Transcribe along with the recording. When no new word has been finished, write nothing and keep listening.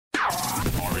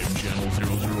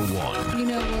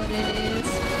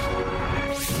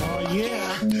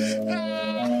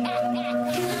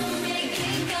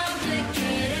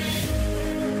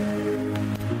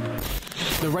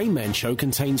Rain Man Show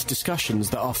contains discussions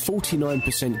that are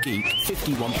 49% geek,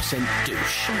 51%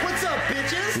 douche. What's up,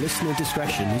 bitches? Listener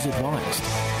discretion is advised.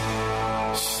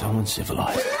 So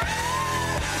uncivilized.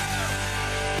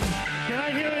 Can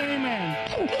I hear an amen?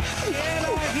 Can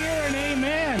I hear an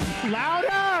amen?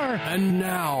 Louder! And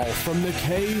now, from the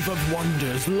Cave of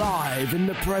Wonders, live in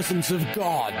the presence of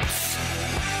gods,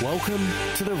 welcome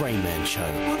to the Rain Man Show.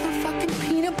 Motherfucking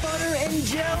peanut butter and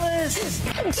jealous.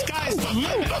 Sky's the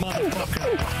limit,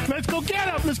 motherfucker. Let's go get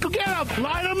up. Let's go get up.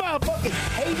 Line them up.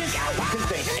 Hate us because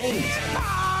they hate.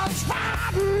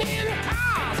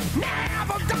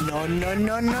 No, no,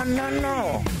 no, no, no,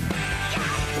 no.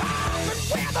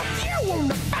 With a view on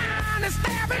the finest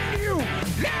avenue,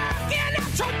 looking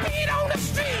at your beat on the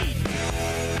street.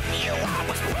 You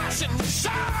always pushing,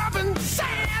 shoving,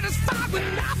 satisfied with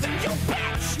nothing. You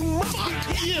bet you must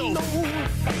be getting old.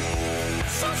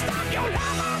 So stop your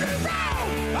love on the road.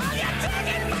 All you're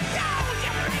taking my gold.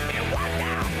 You make me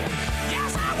wonder.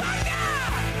 Yes, I wonder.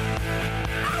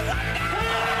 I wonder.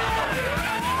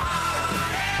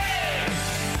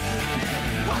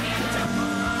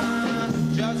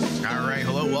 All right,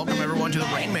 hello, welcome everyone to the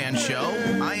Rain Man Show.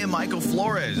 I am Michael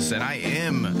Flores, and I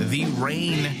am the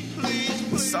Rain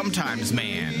Sometimes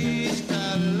Man.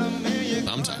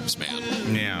 Sometimes Man.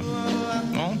 Yeah.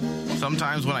 Well,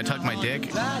 sometimes when I tuck my dick,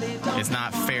 it's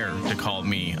not fair to call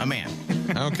me a man.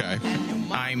 Okay.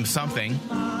 I'm something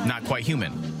not quite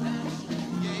human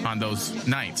on those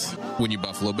nights. When you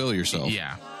Buffalo Bill yourself.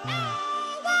 Yeah.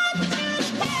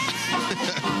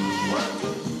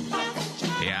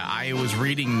 Yeah, I was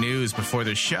reading news before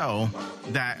the show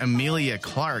that Emilia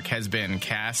Clarke has been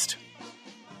cast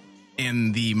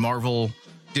in the Marvel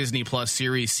Disney Plus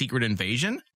series Secret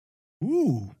Invasion.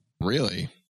 Ooh. Really?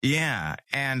 Yeah,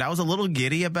 and I was a little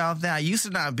giddy about that. I used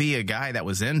to not be a guy that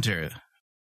was into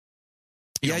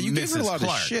you gave her a lot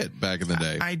Clarke. of shit back in the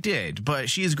day. I did, but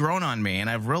she's grown on me, and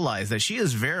I've realized that she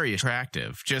is very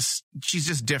attractive. She's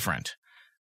just different.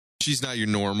 She's not your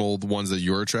normal, the ones that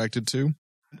you're attracted to?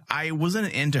 I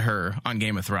wasn't into her on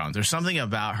Game of Thrones. There's something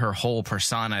about her whole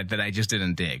persona that I just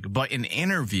didn't dig. But in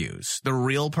interviews, the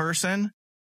real person,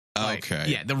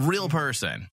 okay. The real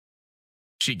person,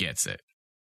 she gets it.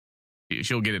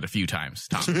 She'll get it a few times.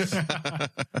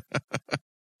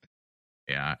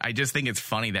 Yeah, I just think it's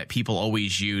funny that people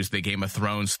always use the Game of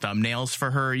Thrones thumbnails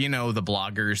for her. You know, the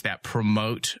bloggers that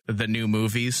promote the new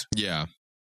movies. Yeah.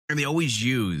 And they always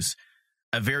use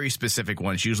a very specific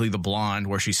one. It's usually the blonde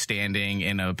where she's standing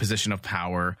in a position of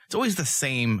power. It's always the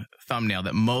same thumbnail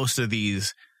that most of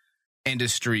these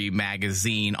industry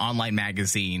magazine, online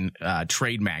magazine,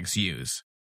 trade mags use.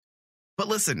 But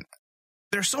listen,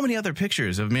 there's so many other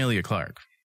pictures of Emilia Clarke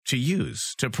to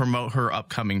use to promote her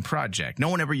upcoming project. No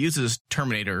one ever uses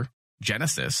Terminator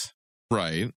Genesis.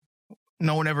 Right.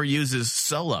 No one ever uses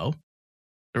Solo.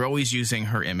 They're always using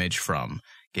her image from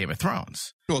Game of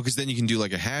Thrones. Well, because then you can do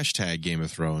like a hashtag Game of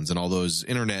Thrones, and all those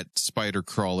internet spider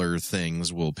crawler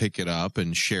things will pick it up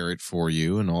and share it for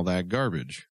you and all that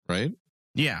garbage, right?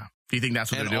 Yeah. Do you think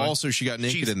that's what and they're doing? Also, she got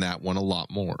naked in that one a lot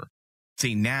more.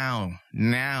 See, now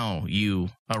you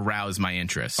arouse my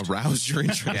interest. Aroused your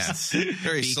interest? Yes.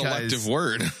 Very selective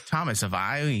word. Thomas, if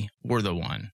I were the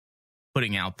one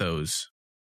putting out those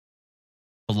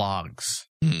blogs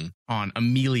on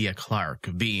Emilia Clarke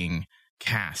being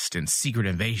cast in Secret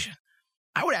Invasion,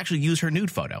 I would actually use her nude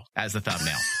photo as the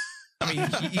thumbnail. I mean,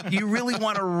 you really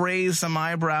want to raise some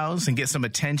eyebrows and get some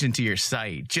attention to your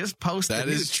site, just post that.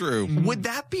 That is true. Would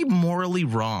that be morally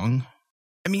wrong?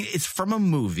 I mean, it's from a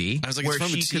movie. I was like, it's from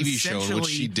a TV show in which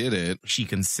she did it. She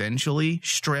consensually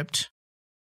stripped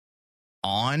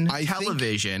on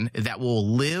television that will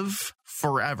live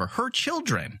forever. Her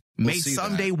children may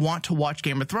someday want to watch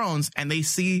Game of Thrones, and they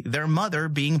see their mother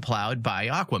being plowed by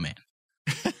Aquaman.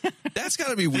 That's got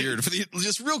to be weird.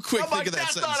 Just real quick, think of that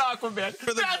that's sentence. Not Aquaman.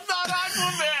 That's not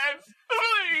Aquaman.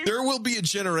 Please. There will be a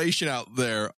generation out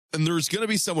there, and there's going to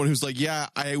be someone who's like, yeah,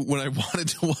 when I wanted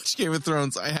to watch Game of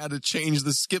Thrones, I had to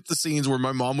skip the scenes where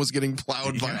my mom was getting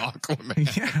plowed by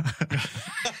Aquaman. Yeah.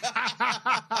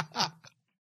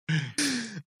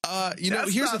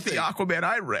 Here's the thing. The Aquaman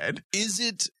I read. Is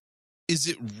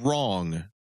it wrong?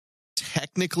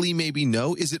 Technically, maybe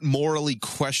no. Is it morally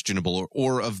questionable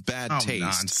or of bad taste?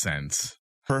 Nonsense.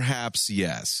 Perhaps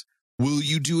yes. Will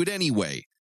you do it anyway?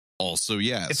 Also,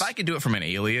 yes. If I could do it from an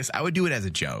alias, I would do it as a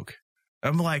joke.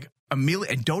 I'm like,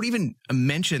 Amelia, and don't even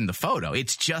mention the photo.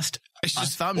 It's just a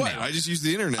thumbnail. What? I just used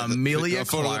the internet. Amelia the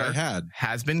photo Clark that I had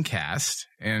has been cast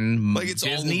in like it's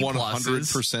Disney all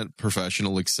 100%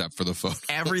 professional except for the photo.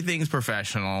 Everything's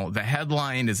professional. The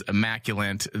headline is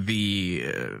immaculate. The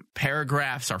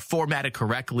paragraphs are formatted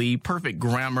correctly. Perfect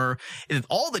grammar.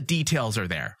 All the details are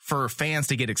there for fans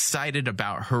to get excited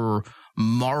about her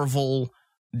Marvel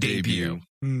debut.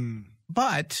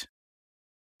 But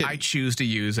I choose to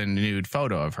use a nude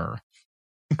photo of her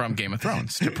from Game of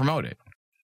Thrones to promote it.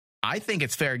 I think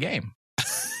it's fair game.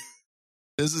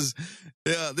 This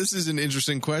is an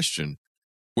interesting question.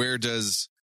 Where does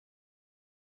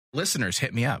listeners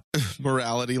hit me up?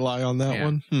 Morality lie on that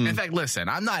one? In fact, listen,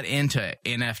 I'm not into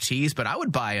NFTs, but I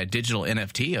would buy a digital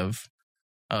NFT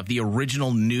of the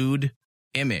original nude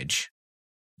image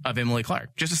of Emily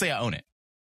Clark just to say I own it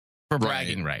for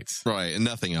bragging rights. Right, and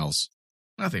nothing else.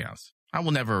 Nothing else. I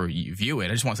will never view it.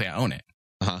 I just want to say I own it.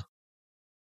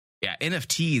 Yeah,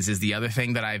 NFTs is the other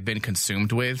thing that I've been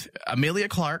consumed with. Amelia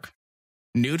Clark,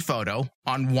 nude photo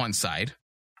on one side.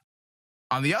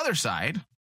 On the other side,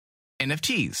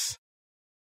 NFTs.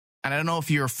 And I don't know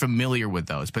if you're familiar with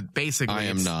those, but basically I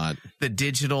am not. The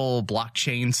digital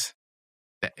blockchains.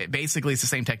 Basically, it's the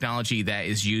same technology that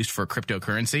is used for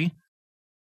cryptocurrency.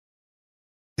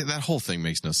 That whole thing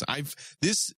makes no sense.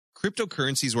 This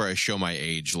cryptocurrency is where I show my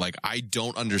age. Like, I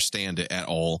don't understand it at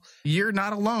all. You're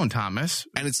not alone, Thomas.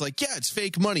 And it's like, yeah, it's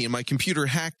fake money, and my computer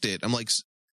hacked it. I'm like,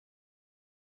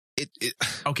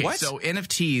 okay, what? So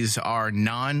NFTs are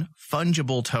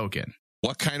non-fungible token.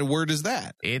 What kind of word is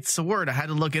that? It's a word. I had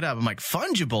to look it up. I'm like,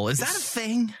 fungible? Is that a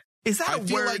thing? Is that a word? I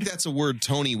feel like that's a word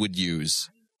Tony would use.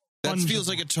 That feels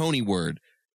like a Tony word.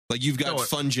 Like you've got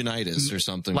funginitis or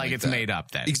something like it's that. made up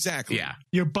then. Exactly. Yeah.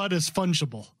 Your butt is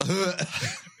fungible.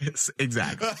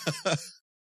 Exactly.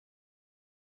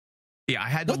 Yeah, I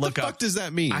had to look up. What the fuck does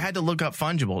that mean? I had to look up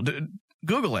fungible.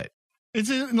 Google it. It's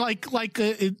like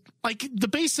the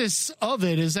basis of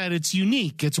it is that it's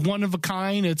unique. It's one of a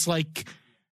kind. It's like,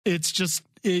 it's just,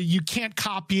 you can't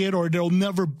copy it or there'll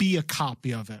never be a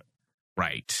copy of it.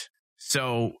 Right.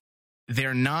 So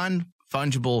they're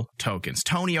non-fungible tokens.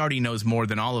 Tony already knows more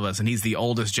than all of us, and he's the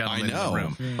oldest gentleman in the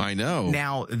room. I know.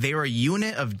 Now, they're a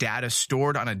unit of data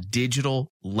stored on a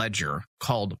digital ledger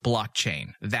called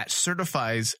blockchain that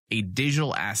certifies a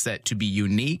digital asset to be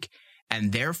unique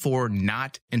and therefore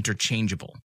not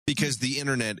interchangeable. Because the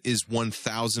internet is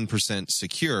 1000%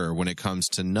 secure when it comes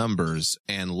to numbers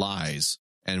and lies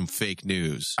and fake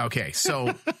news. Okay,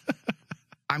 so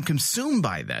I'm consumed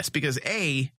by this because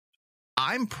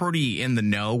I'm pretty in the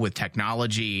know with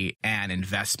technology and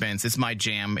investments. It's my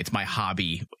jam. It's my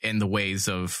hobby in the ways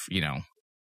of,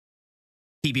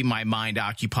 keeping my mind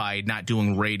occupied, not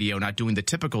doing radio, not doing the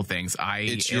typical things.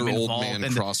 It's your old man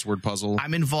crossword puzzle.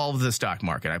 I'm involved in the stock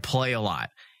market. I play a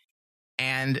lot.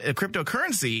 And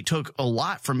cryptocurrency took a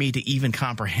lot for me to even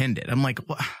comprehend it. I'm like,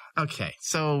 well, okay,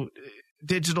 so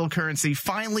digital currency,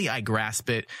 finally I grasp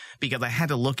it because I had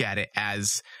to look at it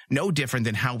as no different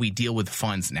than how we deal with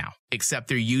funds now, except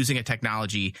they're using a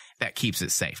technology that keeps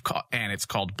it safe, and it's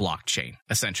called blockchain,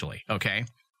 essentially, okay?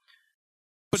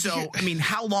 So, I mean,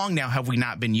 how long now have we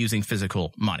not been using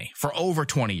physical money? For over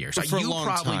 20 years. For a long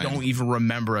probably time. Don't even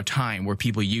remember a time where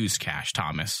people used cash,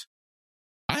 Thomas.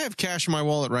 I have cash in my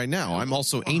wallet right now. I'm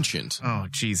also ancient. Oh,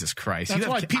 Jesus Christ. That's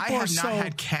why people I have not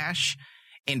had cash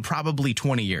in probably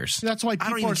 20 years. That's why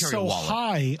people are so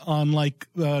high on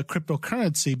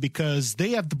cryptocurrency, because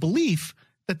they have the belief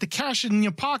that the cash in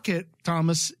your pocket,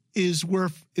 Thomas, is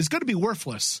going to be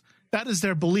worthless. That is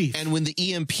their belief. And when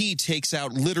the EMP takes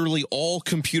out literally all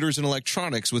computers and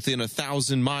electronics within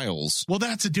 1,000 miles. Well,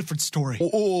 that's a different story.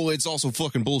 Oh, it's also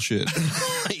fucking bullshit.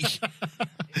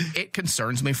 It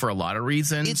concerns me for a lot of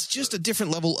reasons. It's just a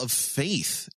different level of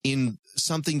faith in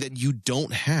something that you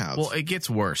don't have. Well, it gets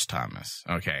worse, Thomas.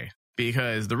 Okay.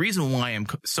 Because the reason why I'm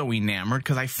so enamored,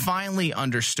 because I finally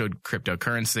understood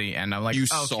cryptocurrency, and I'm like, you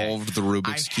solved the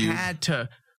Rubik's Cube.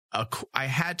 I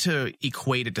had to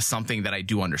equate it to something that I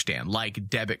do understand, like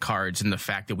debit cards and the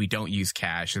fact that we don't use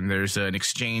cash and there's an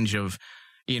exchange of,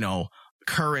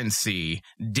 currency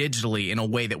digitally in a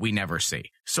way that we never see.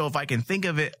 So if I can think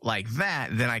of it like that,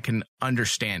 then I can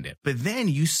understand it. But then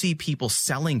you see people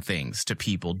selling things to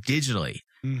people digitally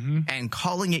and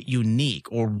calling it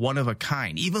unique or one of a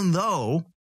kind, even though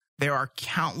there are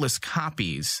countless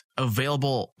copies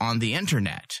available on the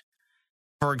internet.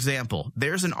 For example,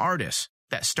 there's an artist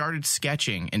that started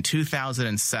sketching in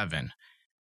 2007,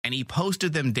 and he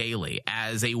posted them daily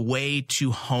as a way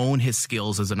to hone his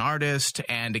skills as an artist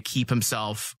and to keep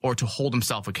himself or to hold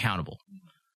himself accountable.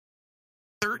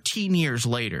 13 years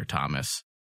later, Thomas,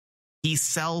 He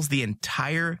sells the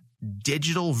entire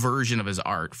digital version of his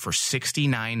art for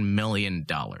 $69 million.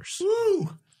 Woo!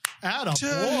 Atta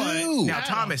boy. Now,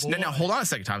 Thomas, no, hold on a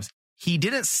second, Thomas. He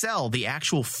didn't sell the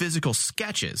actual physical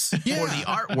sketches for the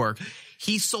artwork.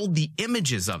 He sold the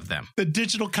images of them. The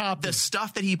digital copy. The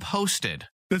stuff that he posted.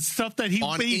 The stuff that he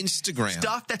on made. Instagram.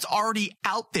 Stuff that's already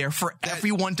out there for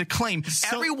everyone to claim.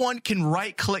 Everyone can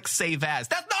right-click Save As.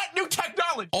 That's not new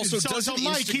technology. Also, so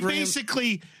Mike, he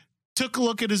basically took a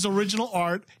look at his original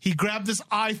art. He grabbed his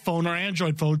iPhone or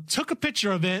Android phone, took a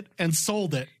picture of it, and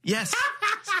sold it. Yes.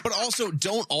 But also,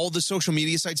 don't all the social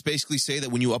media sites basically say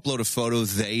that when you upload a photo,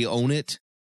 they own it?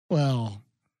 Well,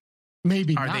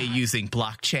 maybe Are not. they using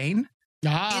blockchain?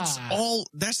 It's all,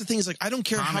 that's the thing, is like, I don't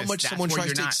care Thomas, how much someone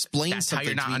tries to explain that's something. How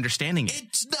you're not understanding it.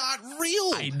 It's not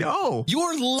real. I know.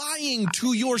 You're lying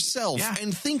to yourself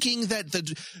and thinking that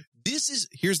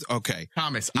okay.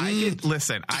 Thomas, I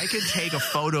could take a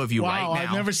photo of you right now.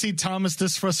 I've never seen Thomas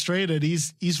this frustrated.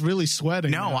 He's really sweating.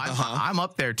 No, I'm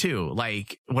up there too.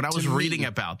 Like when I was reading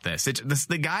about this,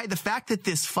 the fact that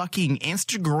this fucking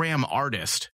Instagram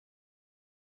artist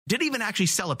didn't even actually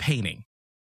sell a painting.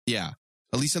 Yeah.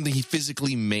 At least something he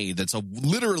physically made that's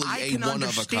literally a one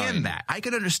of a kind. I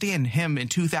could understand him in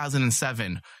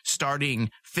 2007 starting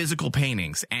physical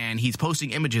paintings, and he's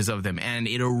posting images of them, and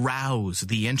it aroused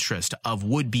the interest of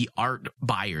would-be art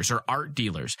buyers or art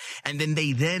dealers. And then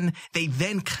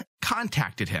they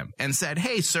contacted him and said,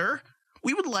 "Hey, sir,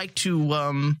 we would like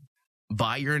to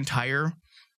buy your entire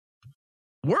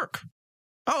work."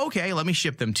 "Oh, okay, let me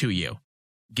ship them to you.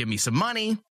 Give me some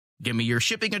money. Give me your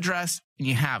shipping address, and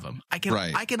you have them." I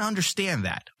can understand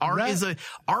that. Art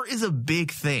is a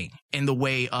big thing in the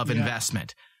way of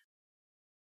investment.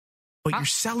 But you're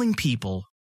selling people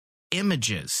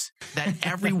images that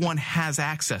everyone has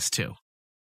access to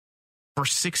for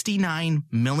 $69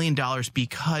 million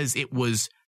because it was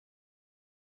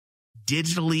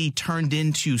digitally turned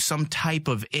into some type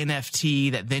of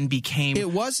NFT that then became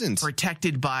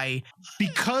protected by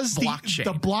blockchain.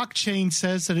 The blockchain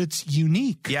says that it's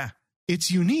unique. Yeah.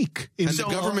 It's unique. And the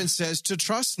government says to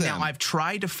trust them. Now, I've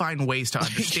tried to find ways to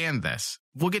understand this.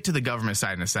 We'll get to the government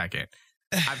side in a second.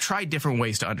 I've tried different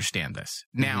ways to understand this.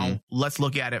 Now, let's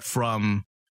look at it from,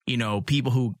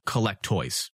 people who collect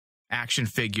toys. Action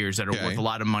figures that are worth a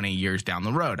lot of money years down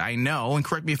the road. I know, and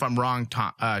correct me if I'm wrong,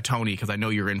 Tony, because I know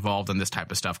you're involved in this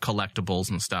type of stuff, collectibles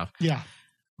and stuff. Yeah.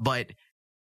 But,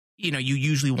 you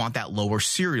usually want that lower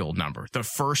serial number. The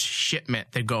first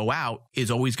shipment that go out is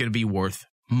always going to be worth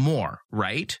more,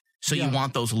 right? So you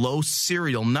want those low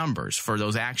serial numbers for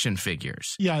those action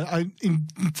figures. Yeah,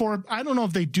 I don't know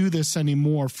if they do this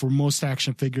anymore for most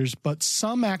action figures, but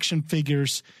some action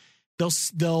figures,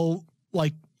 they'll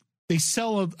like, they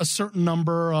sell a certain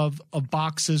number of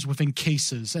boxes within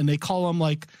cases, and they call them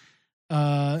like,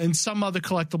 in some other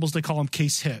collectibles, they call them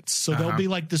case hits. So there'll be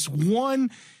like this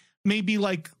one, maybe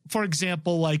like, for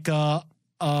example, like a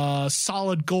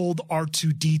solid gold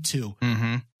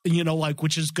R2-D2,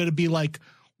 which is going to be like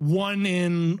 1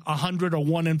 in 100 or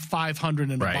 1 in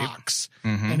 500 in a box.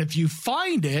 And if you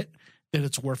find it, then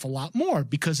it's worth a lot more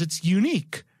because it's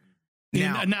unique.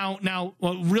 Now,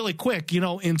 really quick,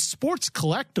 in sports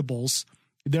collectibles,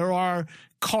 there are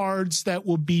cards that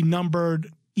will be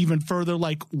numbered even further,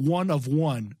 like 1 of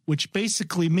 1, which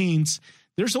basically means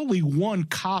there's only one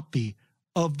copy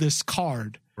of this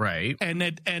card, right? And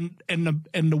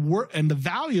the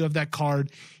value of that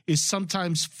card is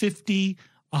sometimes 50,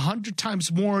 100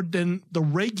 times more than the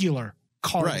regular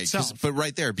card itself. But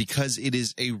right there, because it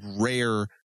is a rare,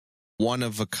 one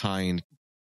of a kind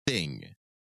thing.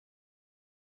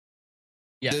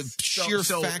 Yes. The sheer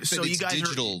fact that it's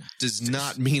digital does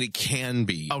not mean it can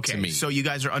be. Okay, to me. so you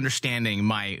guys are understanding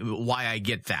why I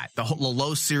get that. The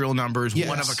low serial numbers,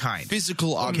 one of a kind.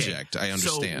 Physical object, I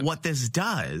understand. So what this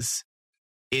does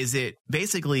is it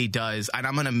basically does, and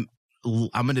I'm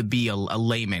gonna be a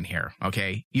layman here,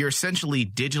 okay? You're essentially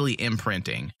digitally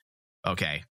imprinting,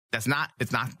 okay? That's not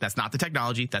the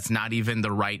technology. That's not even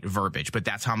the right verbiage, but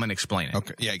that's how I'm gonna explain it.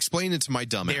 Okay, yeah, explain it to my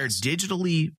dumbass. They're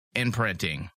digitally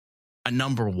imprinting a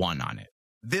number 1 on it.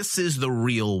 This is the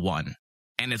real one.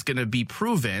 And it's going to be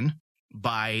proven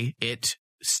by it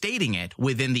stating it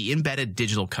within the embedded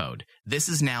digital code. This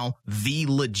is now the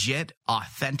legit,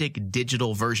 authentic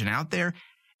digital version out there.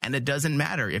 And it doesn't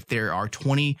matter if there are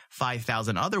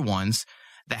 25,000 other ones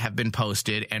that have been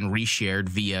posted and reshared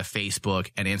via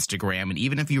Facebook and Instagram. And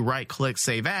even if you right-click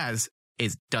Save As,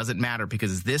 it doesn't matter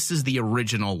because this is the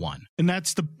original one. And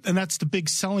that's the big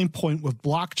selling point with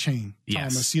blockchain,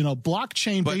 Thomas. Yes.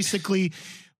 Blockchain basically,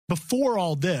 before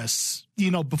all this,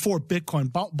 before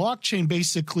Bitcoin, blockchain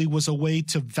basically was a way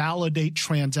to validate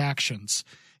transactions.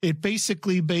 It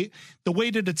basically, the way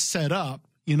that it's set up,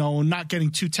 not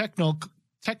getting too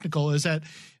technical, is that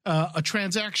a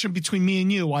transaction between me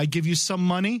and you, I give you some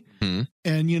money, and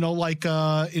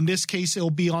in this case, it'll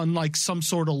be on like some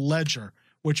sort of ledger,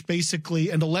 which basically,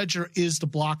 and the ledger is the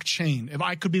blockchain. If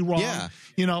I could be wrong,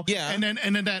 and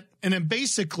then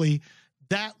basically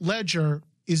that ledger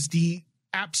is the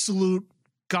absolute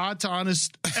God to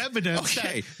honest evidence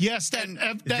that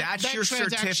that's your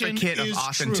certificate of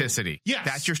authenticity. Yes.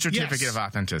 That's your certificate of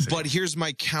authenticity. But here's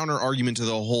my counter argument to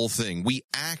the whole thing. We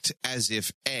act as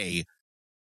if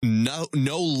no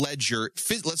ledger,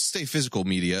 let's say physical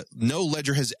media, no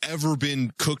ledger has ever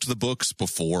been cooked the books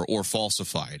before or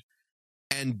falsified.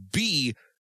 And B,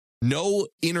 no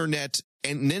internet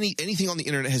and anything on the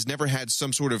internet has never had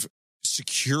some sort of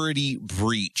security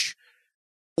breach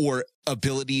or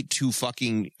ability to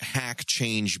fucking hack,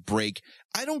 change, break.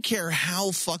 I don't care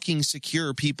how fucking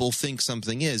secure people think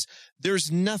something is.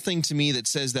 There's nothing to me that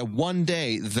says that one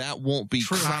day that won't be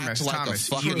cracked like a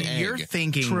fucking egg. You're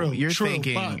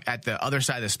thinking at the other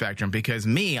side of the spectrum, because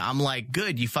I'm like,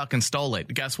 good, you fucking stole it.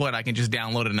 Guess what? I can just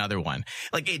download another one.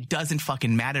 Like, it doesn't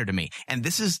fucking matter to me. And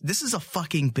this is a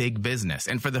fucking big business.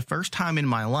 And for the first time in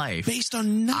my life, based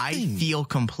on nothing, I feel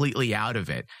completely out of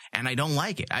it. And I don't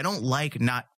like it. I don't like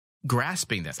not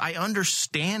grasping this. I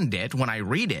understand it when I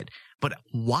read it, but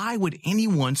why would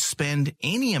anyone spend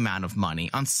any amount of money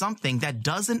on something that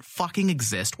doesn't fucking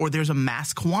exist, or there's a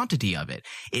mass quantity of it?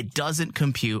 It doesn't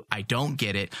compute. I don't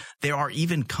get it. There are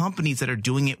even companies that are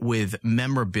doing it with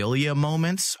memorabilia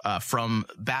moments from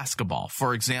basketball.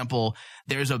 For example,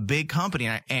 there's a big company,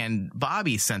 and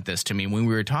Bobby sent this to me when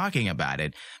we were talking about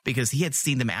it, because he had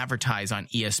seen them advertise on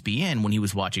ESPN when he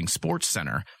was watching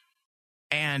SportsCenter.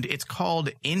 And it's called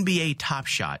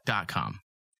NBATopShot.com.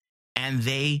 And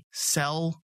they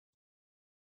sell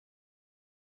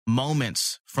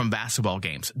moments from basketball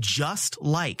games,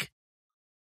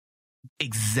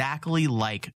 exactly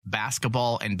like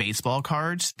basketball and baseball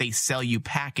cards. They sell you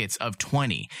packets of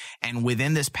 20. And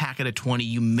within this packet of 20,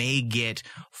 you may get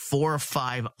 4 or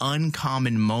 5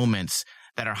 uncommon moments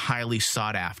that are highly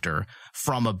sought after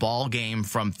from a ball game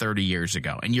from 30 years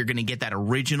ago. And you're going to get that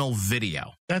original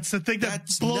video. That's the thing that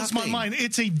blows my mind.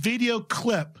 It's a video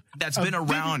clip. That's been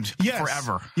around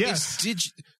forever. Yes.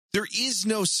 There is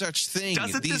no such thing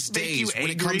these days when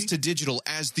it angry? comes to digital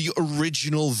as the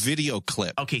original video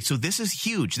clip. Okay, so this is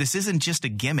huge. This isn't just a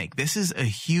gimmick. This is a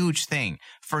huge thing.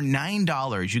 For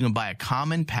 $9, you can buy a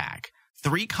common pack,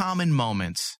 3 common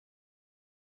moments.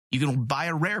 You can buy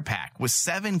a rare pack with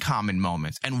 7 common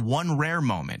moments and 1 rare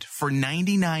moment for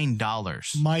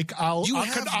 $99. Mike, I'll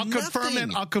confirm it.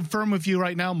 I'll confirm with you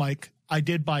right now, Mike. I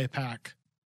did buy a pack.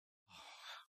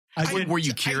 Were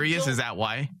you curious? Is that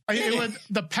why?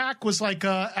 The pack was like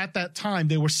at that time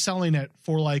they were selling it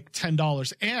for like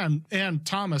 $10. And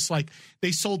Thomas, like,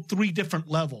 they sold 3 different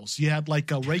levels. You had like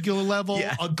a regular level,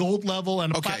 a gold level,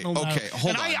 and a platinum level.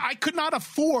 Hold on. I could not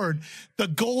afford the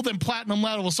gold and platinum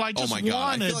level, so I just wanted.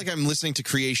 I feel like I'm listening to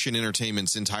Creation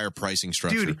Entertainment's entire pricing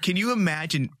structure. Dude, can you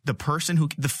imagine the person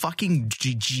the fucking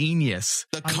genius,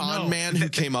 the con man who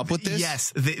came up with this?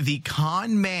 Yes, the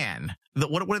con man.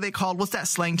 What are they called? What's that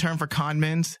slang term for con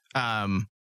men?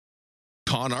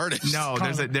 Con artist. No,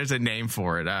 there's a name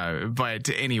for it. But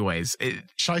anyways,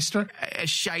 shyster. A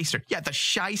shyster. Yeah, the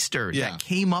shyster that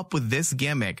came up with this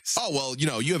gimmick. Oh well,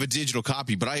 you have a digital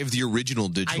copy, but I have the original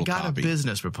digital copy. I got a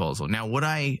business proposal. Now, what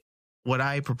I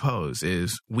propose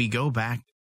is we go back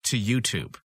to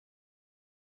YouTube.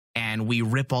 And we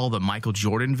rip all the Michael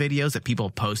Jordan videos that people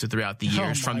posted throughout the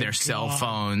years from their cell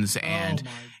phones and,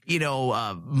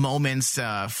 moments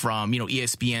from,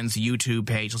 ESPN's YouTube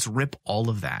page. Let's rip all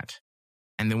of that.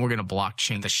 And then we're going to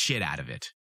blockchain the shit out of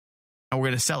it. And we're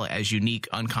going to sell it as unique,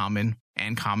 uncommon,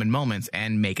 and common moments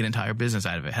and make an entire business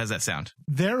out of it. How does that sound?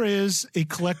 There is a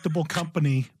collectible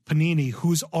company, Panini,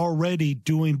 who's already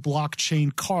doing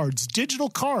blockchain cards, digital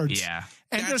cards. Yeah.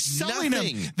 And they're selling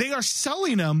them. They are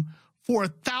selling them for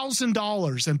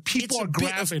 $1,000, and people are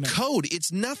grabbing it. Code.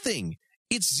 It's nothing.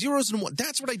 It's zeros and one.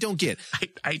 That's what I don't get.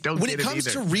 I don't when get it comes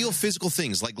either. to real physical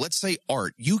things, like let's say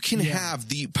art, you can have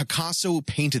the Picasso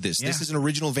painted this. This is an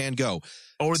original Van Gogh.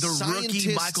 Or the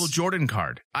rookie Michael Jordan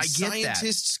card. I get that.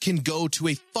 Scientists can go to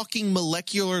a fucking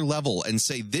molecular level and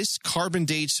say this carbon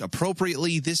dates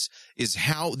appropriately. This is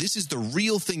the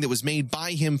real thing that was made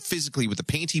by him physically with the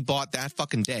paint he bought that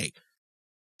fucking day.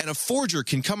 And a forger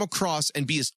can come across and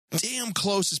be as damn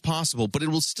close as possible, but it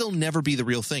will still never be the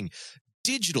real thing.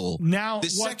 Digital,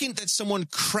 second that someone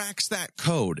cracks that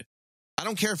code, I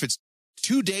don't care if it's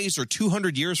 2 days or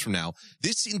 200 years from now,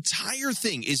 this entire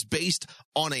thing is based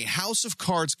on a House of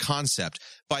Cards concept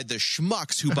by the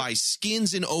schmucks who buy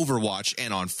skins in Overwatch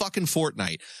and on fucking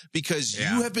Fortnite, because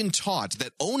you have been taught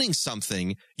that owning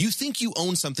something, you think you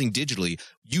own something digitally,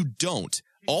 you don't.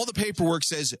 All the paperwork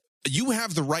says you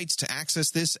have the rights to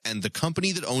access this, and the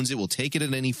company that owns it will take it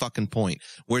at any fucking point.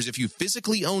 Whereas if you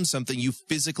physically own something, you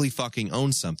physically fucking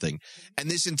own something. And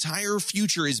this entire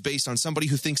future is based on somebody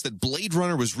who thinks that Blade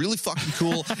Runner was really fucking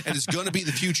cool and is going to be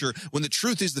the future, when the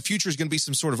truth is the future is going to be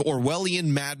some sort of Orwellian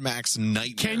Mad Max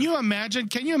nightmare. Can you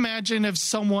imagine if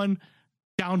someone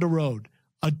down the road,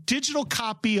 a digital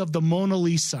copy of the Mona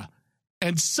Lisa,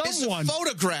 and someone... It's a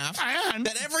photograph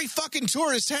that every fucking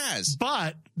tourist has.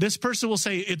 But this person will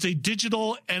say it's a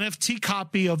digital NFT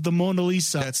copy of the Mona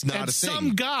Lisa. That's not a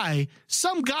thing.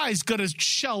 Some guy's going to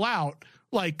shell out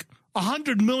like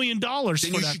 $100 million for that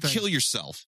thing. Then you should kill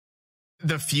yourself.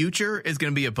 The future is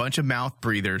going to be a bunch of mouth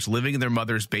breathers living in their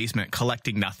mother's basement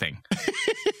collecting nothing.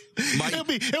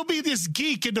 It'll be this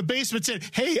geek in the basement saying,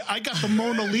 "Hey, I got the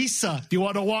Mona Lisa. Do you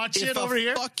want to watch it over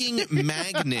here?" If a fucking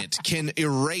magnet can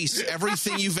erase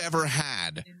everything you've ever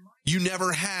had, you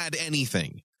never had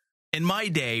anything. In my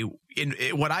day,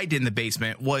 what I did in the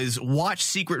basement was watch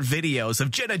secret videos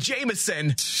of Jenna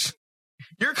Jameson.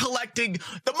 You're collecting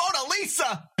the Mona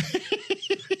Lisa,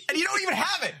 and you don't even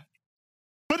have it.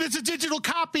 But it's a digital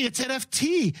copy. It's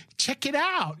NFT. Check it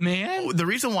out, man. The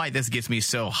reason why this gets me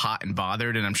so hot and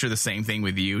bothered, and I'm sure the same thing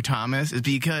with you, Thomas, is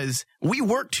because we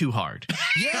work too hard.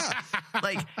 Yeah.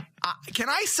 Like, can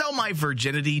I sell my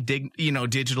virginity,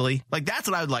 digitally? Like, that's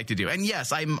what I would like to do. And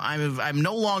yes, I'm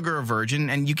no longer a virgin,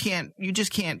 and you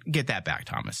just can't get that back,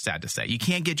 Thomas. Sad to say, you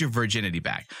can't get your virginity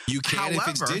back. You can. However, if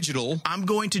it's digital. I'm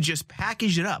going to just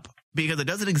package it up because it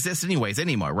doesn't exist anyways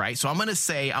anymore, right? So I'm going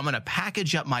to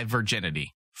package up my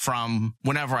virginity from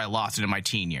whenever I lost it in my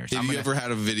teen years. Have you ever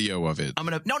had a video of it?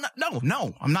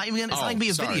 No. I'm not even going to, it's not going to be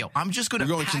a video. I'm just going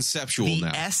to pack conceptual the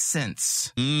now.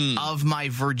 essence of my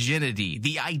virginity,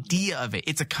 the idea of it.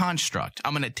 It's a construct.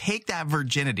 I'm going to take that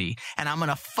virginity and I'm going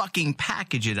to fucking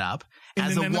package it up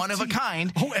as a one of a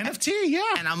kind. Oh, NFT, yeah.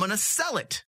 And I'm going to sell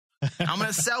it. I'm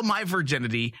going to sell my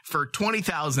virginity for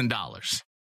 $20,000.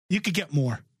 You could get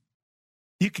more.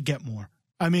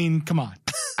 I mean, come on.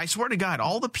 I swear to God,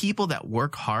 all the people that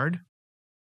work hard,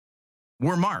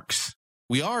 we're marks.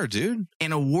 We are, dude.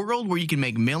 In a world where you can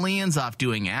make millions off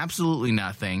doing absolutely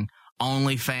nothing,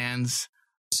 OnlyFans,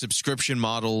 subscription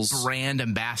models, brand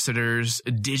ambassadors,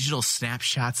 digital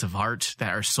snapshots of art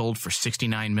that are sold for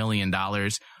 $69 million.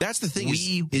 That's the thing.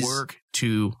 We work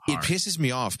too hard. It pisses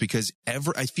me off because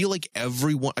I feel like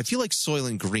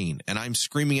Soylent Green, and I'm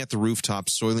screaming at the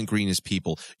rooftops, Soylent Green is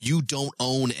people. You don't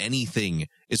own anything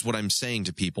is what I'm saying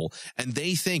to people. And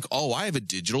they think, oh, I have a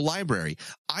digital library.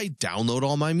 I download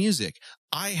all my music.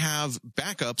 I have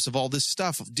backups of all this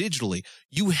stuff digitally.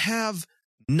 You have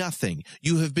nothing.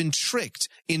 You have been tricked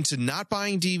into not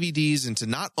buying DVDs, into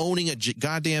not owning a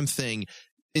goddamn thing,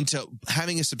 into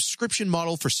having a subscription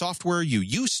model for software you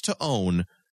used to own,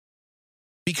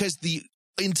 because the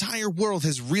entire world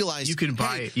has realized you can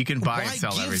buy and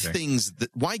sell everything.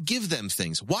 Why give them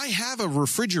things? Why have a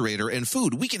refrigerator and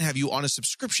food? We can have you on a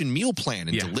subscription meal plan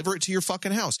and deliver it to your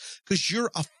fucking house because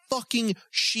you're a fucking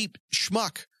sheep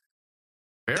schmuck.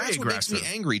 That's what makes me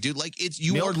angry, dude. Like,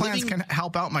 meal plans can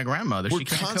help out my grandmother. We're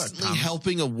constantly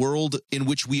helping a world in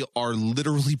which we are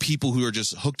literally people who are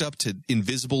just hooked up to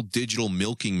invisible digital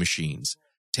milking machines.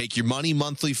 Take your money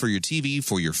monthly for your TV,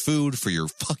 for your food, for your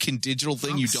fucking digital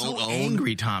thing you don't own.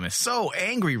 Angry, Thomas. So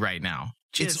angry right now.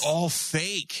 It's all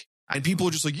fake. And people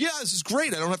are just like, yeah, this is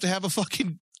great. I don't have to have a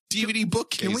fucking DVD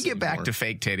bookcase. Can we get back to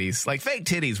fake titties? Like, fake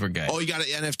titties were good. Oh, you got to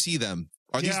NFT them.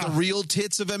 Are these the real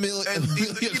tits of Amelia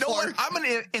you know what? I'm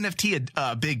an NFT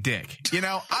a big dick. You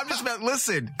know, I'm just about,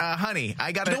 listen, honey,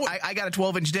 I got a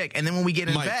 12-inch dick. And then when we get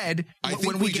in bed,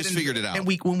 when we just figured it out. And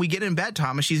when we get in bed,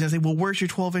 Thomas, she's going to say, well, where's your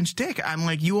 12-inch dick? I'm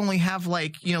like, you only have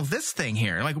this thing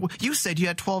here. Like, you said you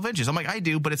had 12 inches. I'm like, I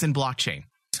do, but it's in blockchain.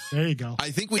 There you go.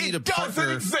 I think we need a partner.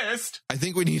 It doesn't exist. I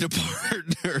think we need a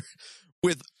partner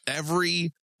with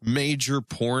every major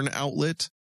porn outlet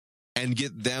and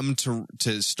get them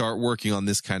to start working on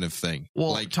this kind of thing.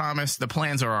 Well, like, Thomas, the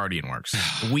plans are already in works.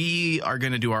 We are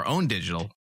going to do our own digital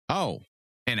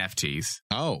NFTs.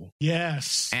 Oh,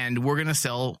 yes. And we're going to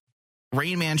sell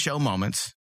Rain Man show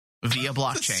moments via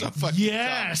blockchain. So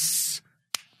yes.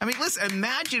 I mean, listen,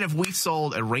 imagine if we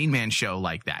sold a Rain Man show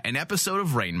like that. An episode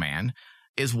of Rain Man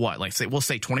is what? Like, we'll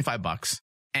say $25,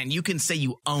 and you can say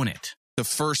you own it. The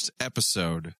first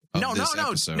episode of this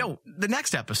episode. No, the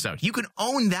next episode. You can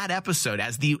own that episode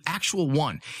as the actual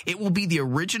one. It will be the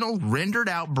original rendered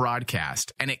out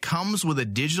broadcast, and it comes with a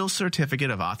digital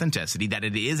certificate of authenticity that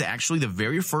it is actually the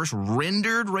very first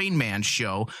rendered Rain Man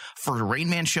show. For Rain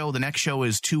Man show, the next show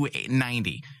is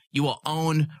 290. You will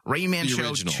own Rain Man Show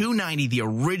original. 290, the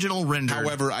original render.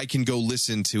 However, I can go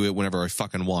listen to it whenever I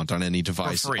fucking want on any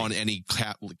device, For free. on any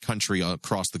country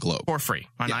across the globe. For free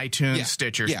on iTunes,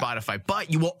 Stitcher, Spotify.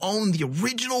 But you will own the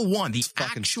original one, the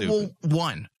actual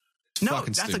one. No,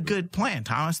 fucking that's stupid. a good plan,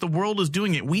 Thomas. The world is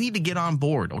doing it. We need to get on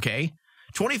board, okay?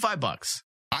 $25.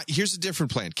 Here's a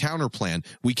different plan, counter plan.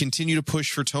 We continue to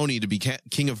push for Tony to be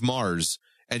king of Mars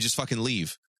and just fucking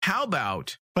leave. How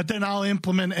about... But then I'll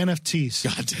implement NFTs.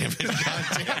 God damn it. God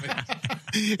damn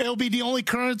it. It'll be the only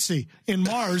currency in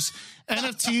Mars.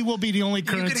 NFT will be the only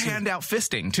currency. You could hand out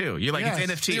fisting, too. You're like, Yes. it's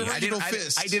NFT. The original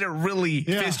fist. I didn't really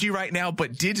fist you right now,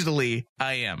 but digitally,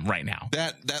 I am right now.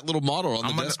 That little model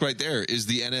on the desk right there is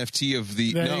the NFT of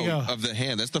the of the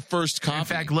hand. That's the first copy. In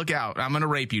fact, look out. I'm going to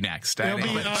rape you next. It'll be,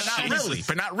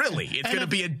 But not really. It's going to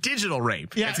be a digital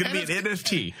rape. Yeah, it's going to be an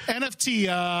NFT.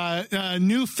 NFT,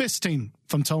 new fisting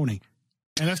from Tony.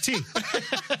 NFT.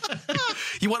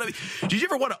 Did you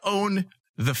ever want to own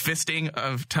the fisting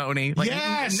of Tony? Like,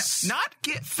 yes. Not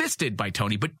get fisted by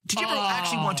Tony, but did you ever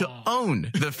actually want to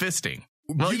own the fisting?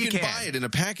 Well, you can buy it in a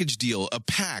package deal, a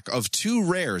pack of 2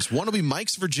 rares. One will be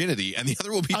Mike's virginity, and the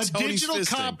other will be Tony's digital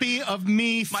fisting. Copy of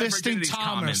me My fisting virginity's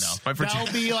Thomas. common, though.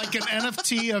 That'll be like an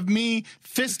NFT of me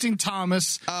fisting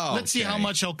Thomas. Oh, Let's see how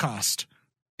much it'll cost.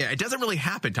 Yeah, it doesn't really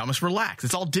happen, Thomas. Relax.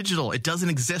 It's all digital. It doesn't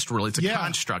exist really. It's a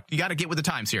construct. You got to get with the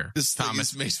times here, This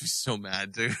Thomas. makes me so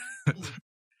mad, dude.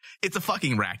 It's a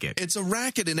fucking racket. It's a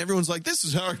racket, and everyone's like, this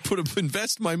is how I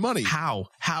invest my money. How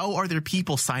are there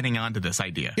people signing on to this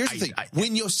idea? Here's the thing.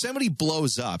 When Yosemite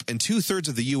blows up and 2/3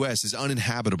 of the U.S. is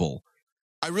uninhabitable,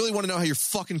 I really want to know how your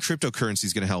fucking cryptocurrency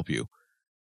is going to help you.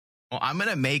 Well, I'm going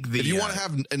to make the... If you want to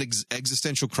have an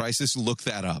existential crisis, look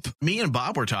that up. Me and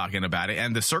Bob were talking about it,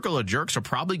 and the Circle of Jerks are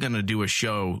probably going to do a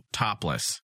show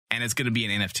topless, and it's going to be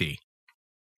an NFT.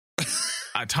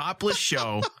 A topless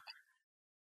show.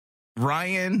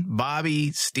 Ryan,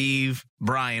 Bobby, Steve,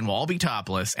 Brian will all be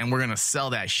topless, and we're going to sell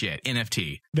that shit.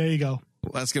 NFT. There you go.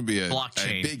 Well, that's going to be a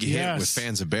big hit with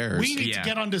fans of Bears. We need to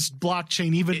get on this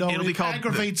blockchain, even though it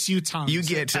aggravates you, Tom. You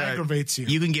get aggravates you.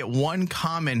 You can get 1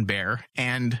 common bear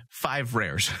and 5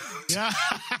 rares. Yeah.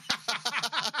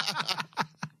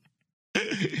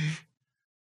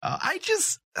 I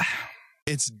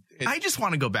just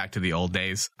want to go back to the old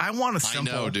days. I want a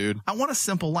simple. I know, dude. I want a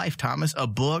simple life, Thomas. A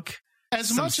book.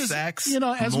 As much as sex,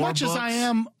 as much books. as I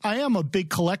am a big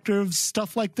collector of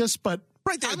stuff like this, but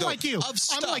right there, I'm though, like you. Of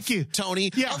stuff, I'm like you,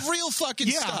 Tony. Yeah. Of real fucking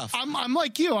stuff. I'm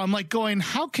like you. I'm like going,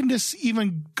 how can this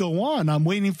even go on? I'm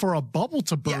waiting for a bubble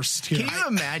to burst here. Can you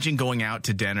imagine going out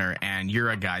to dinner and you're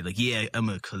a guy like, yeah, I'm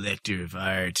a collector of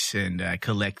art and I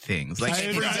collect things. Like, I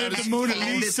have the Mona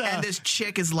Lisa. And this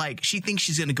chick is like, she thinks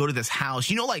she's going to go to this house.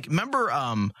 You know, like, remember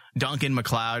Duncan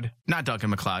MacLeod? Not Duncan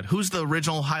MacLeod. Who's the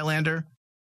original Highlander?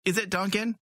 Is it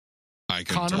Duncan?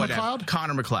 Connor MacLeod?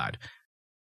 Connor MacLeod.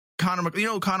 You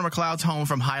know Connor MacLeod's home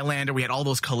from Highlander? We had all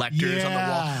those collectors on the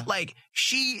wall. Like,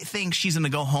 she thinks she's going to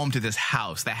go home to this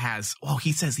house that has,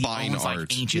 he says he owns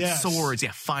like ancient swords.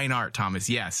 Yeah, fine art,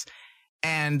 Thomas, yes.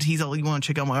 And he's like, you want to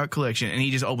check out my art collection? And he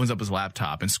just opens up his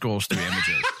laptop and scrolls through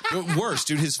images. Worse,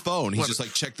 dude, his phone. He's just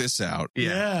like, check this out.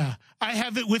 Yeah. I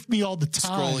have it with me all the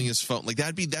time. Scrolling his phone. Like,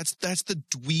 that's the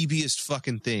dweebiest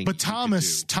fucking thing. But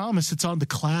Thomas, it's on the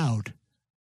cloud.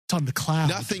 It's on the cloud.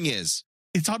 Nothing is.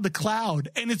 It's on the cloud,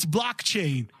 and it's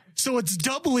blockchain, so it's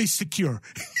doubly secure.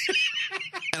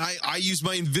 And I use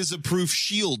my invisiproof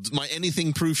shield, my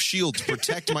anything-proof shield to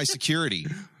protect my security.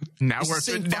 Now we're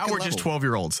just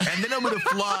 12-year-olds. And then I'm going to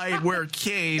fly and wear a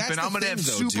cape, and I'm going to have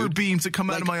super beams that come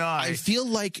out of my eye. I feel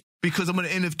like... Because I'm going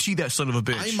to NFT that son of a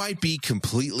bitch. I might be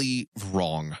completely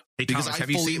wrong. Hey, Thomas, have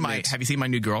you seen my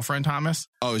new girlfriend, Thomas?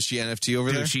 Oh, is she NFT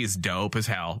over there? She's dope as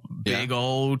hell. Big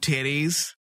old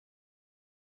titties.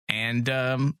 And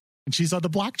she's on the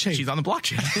blockchain. She's on the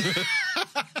blockchain.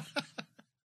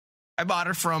 I bought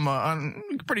her from a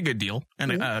pretty good deal.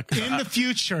 And in the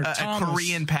future, a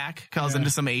Korean pack. Calls into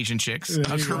some Asian chicks. A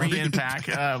Korean pack,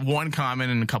 1 common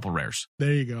and a couple rares.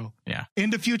 There you go. Yeah.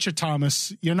 In the future,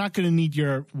 Thomas, you're not going to need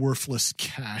your worthless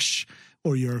cash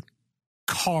or your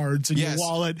cards in your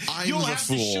wallet. You'll have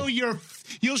to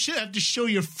show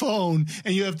your phone,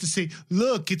 and you have to say,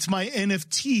 look, it's my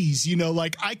NFTs. You know,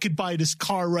 like, I could buy this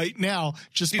car right now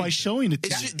just by showing it to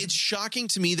you. It's shocking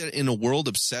to me that in a world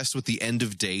obsessed with the end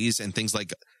of days and things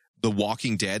like The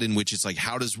Walking Dead, in which it's like,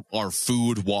 how does our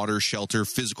food, water, shelter,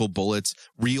 physical bullets,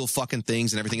 real fucking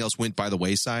things, and everything else went by the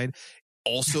wayside,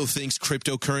 also thinks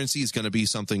cryptocurrency is going to be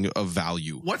something of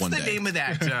value. What's the name of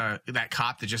that that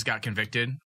cop that just got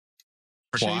convicted?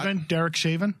 Shaven? Derek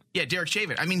Shaven? Yeah, Derek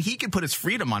Shaven. I mean, he could put his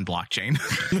freedom on blockchain.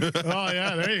 Oh,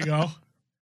 yeah, there you go.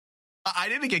 I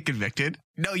didn't get convicted.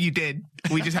 No, you did.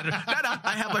 We just had to. No,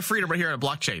 I have my freedom right here on a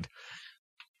blockchain.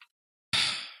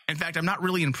 In fact, I'm not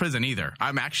really in prison either.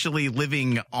 I'm actually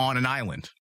living on an island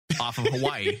off of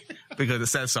Hawaii because it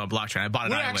says so on blockchain. I bought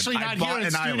an island. We're actually not here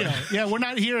in studio. Yeah, we're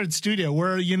not here in studio.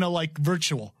 We're, like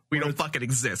virtual. We don't fucking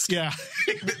exist. Yeah.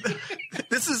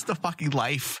 This is the fucking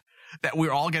life that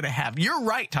we're all going to have. You're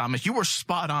right, Thomas. You were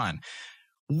spot on.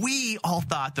 We all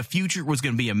thought the future was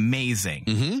going to be amazing.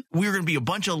 Mm-hmm. We were going to be a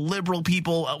bunch of liberal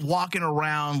people walking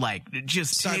around like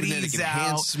just titties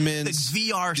out, the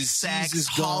VR sex,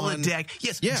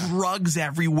 holodeck, drugs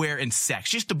everywhere and sex,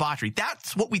 just debauchery.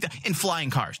 That's what we thought. In flying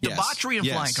cars, debauchery and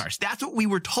flying cars. That's what we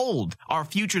were told our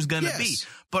future is going to be.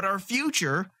 But our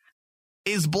future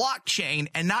is blockchain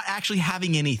and not actually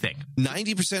having anything.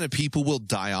 90% of people will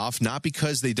die off, not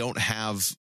because they don't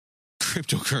have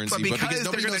cryptocurrency, but because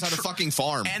nobody knows how to fucking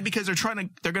farm, and because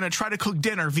they're going to try to cook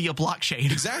dinner via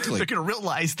blockchain. Exactly. They're going to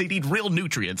realize they need real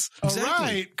nutrients. Exactly. All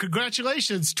right,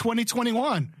 congratulations,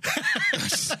 2021.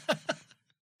 This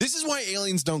is why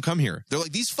aliens don't come here. They're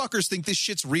like, these fuckers think this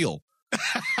shit's real.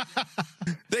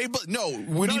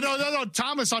 No,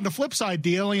 Thomas. On the flip side,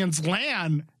 the aliens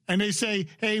land and they say,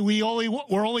 "Hey, we're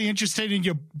only interested in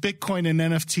your Bitcoin and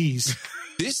NFTs."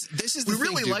 This is the we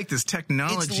really like this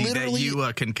technology that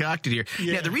you concocted here.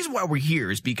 Yeah, the reason why we're here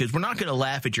is because we're not going to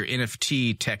laugh at your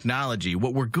NFT technology.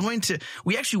 What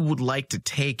we actually would like to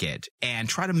take it and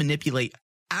try to manipulate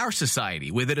our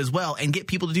society with it as well and get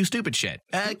people to do stupid shit.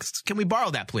 Can we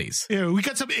borrow that, please? Yeah, we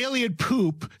got some alien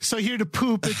poop. So here to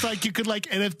poop, it's like you could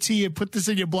NFT and put this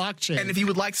in your blockchain. And if you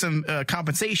would like some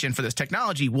compensation for this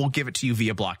technology, we'll give it to you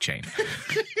via blockchain.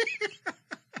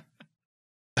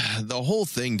 The whole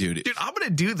thing, dude. I'm going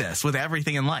to do this with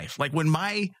everything in life. Like when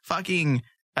my fucking,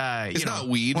 not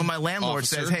weed. When my landlord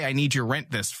says, "Hey, I need your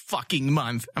rent this fucking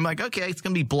month," I'm like, okay, it's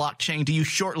going to be blockchain to you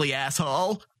shortly,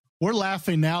 asshole. We're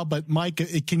laughing now, but Mike,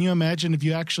 can you imagine if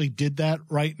you actually did that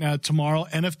right now tomorrow?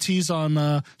 NFTs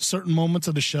on certain moments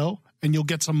of the show, and you'll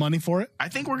get some money for it. I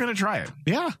think we're going to try it.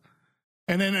 Yeah.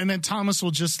 And then Thomas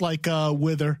will just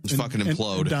wither, just fucking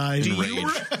implode, and die.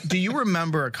 Do you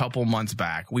remember a couple months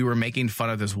back we were making fun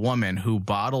of this woman who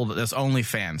bottled this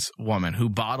OnlyFans woman who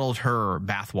bottled her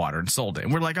bathwater and sold it,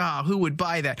 and we're like, who would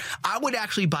buy that? I would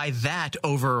actually buy that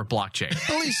over blockchain.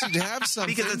 At least you'd have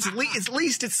something because at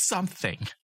least it's something.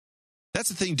 That's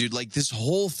the thing, dude. Like, this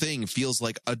whole thing feels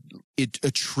like a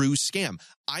true scam.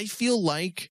 I feel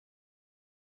like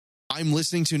I'm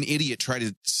listening to an idiot try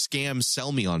to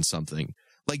sell me on something.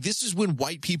 Like, this is when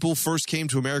white people first came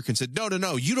to America and said,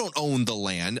 no, you don't own the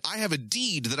land. I have a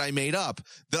deed that I made up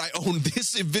that I own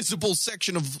this invisible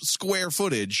section of square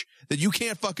footage that you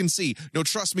can't fucking see. No,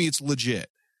 trust me, it's legit.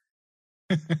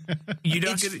 You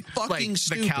don't it's get fucking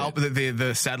stupid.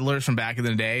 The settlers from back in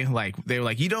the day, like they were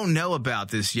like, you don't know about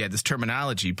this yet, this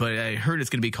terminology, but I heard it's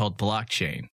going to be called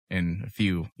blockchain in a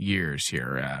few years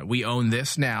here. We own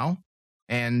this now,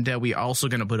 and we also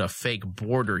going to put a fake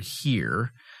border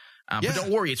here. But don't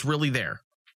worry, it's really there.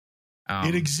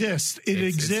 It exists. It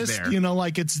exists. It's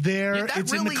it's there. Yeah,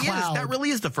 it's really in the cloud. That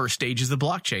really is the first stages of the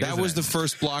blockchain. That was the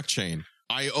first blockchain.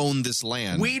 I own this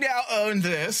land. We now own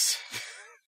this.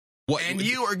 And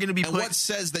you are going to be and what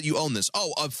says that you own this?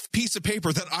 Oh, a piece of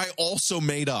paper that I also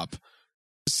made up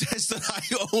says that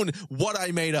I own what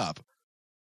I made up.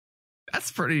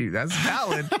 That's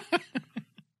valid.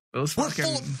 We're full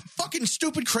of fucking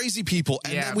stupid, crazy people.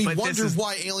 And then we wonder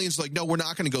why aliens are like, no, we're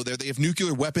not going to go there. They have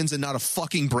nuclear weapons and not a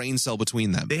fucking brain cell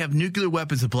between them. They have nuclear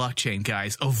weapons of blockchain,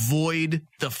 guys. Avoid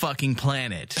the fucking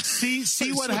planet. See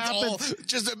what happens.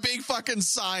 Just a big fucking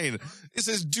sign. It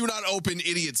says, do not open,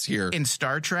 idiots here. In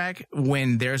Star Trek,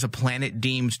 when there's a planet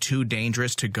deemed too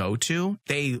dangerous to go to,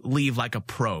 they leave like a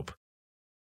probe.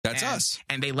 That's us.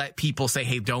 And they let people say,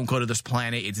 hey, don't go to this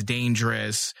planet. It's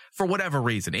dangerous for whatever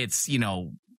reason. It's,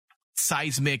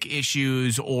 seismic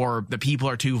issues, or the people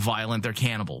are too violent. They're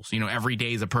cannibals. Every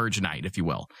day is a purge night, if you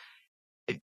will.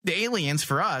 The aliens,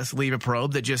 for us, leave a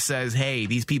probe that just says, hey,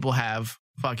 these people have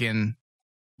fucking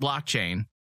blockchain.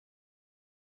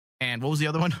 And what was the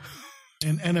other one?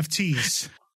 And NFTs.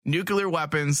 Nuclear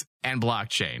weapons and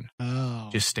blockchain. Oh.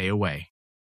 Just stay away.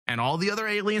 And all the other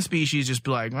alien species just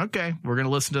be like, okay, we're going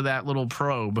to listen to that little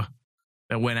probe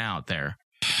that went out there.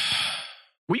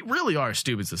 We really are a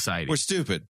stupid society. We're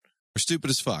stupid. We're stupid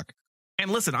as fuck.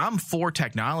 And listen, I'm for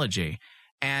technology.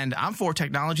 And I'm for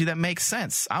technology that makes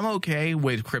sense. I'm okay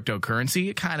with cryptocurrency.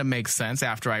 It kind of makes sense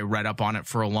after I read up on it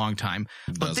for a long time.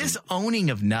 But this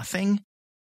owning of nothing,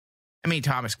 I mean,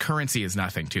 Thomas, currency is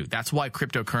nothing too. That's why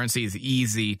cryptocurrency is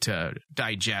easy to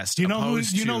digest. You know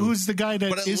who's the guy that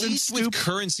but at isn't least stupid? with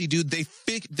currency, dude, they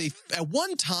at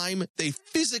one time they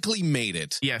physically made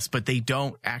it. Yes, but they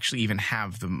don't actually even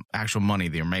have the actual money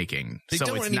they're making. They so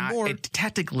don't it's anymore. not.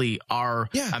 technically, our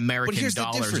American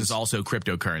dollars is also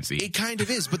cryptocurrency. It kind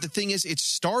of is, but the thing is, it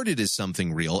started as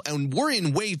something real, and we're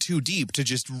in way too deep to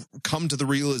just come to the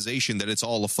realization that it's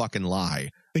all a fucking lie.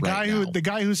 The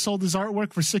guy who sold his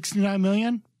artwork for $69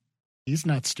 million, he's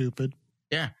not stupid.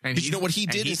 Yeah, and you know what he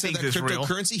did instead of that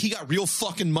cryptocurrency? He got real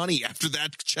fucking money after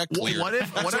that check cleared.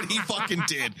 That's what he fucking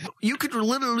did. You could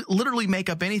literally make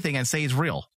up anything and say it's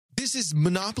real. This is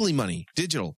monopoly money,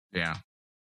 digital. Yeah.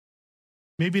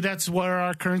 Maybe that's where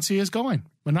our currency is going.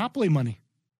 Monopoly money.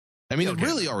 I mean, it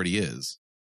really already is,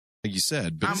 like you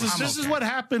said. But this is what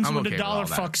happens when the dollar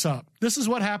fucks up. This is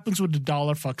what happens when the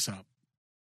dollar fucks up.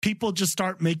 People just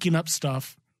start making up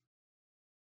stuff.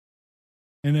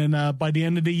 And then by the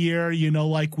end of the year,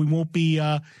 like we won't be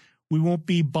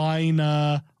buying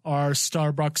our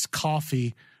Starbucks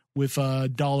coffee with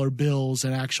dollar bills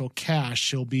and actual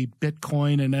cash. It'll be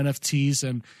Bitcoin and NFTs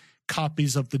and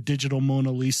copies of the digital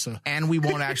Mona Lisa. And we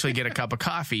won't actually get a cup of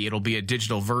coffee. It'll be a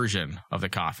digital version of the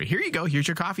coffee. Here you go. Here's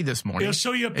your coffee this morning. It'll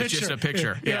show you a picture. It's just a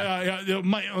picture. Yeah.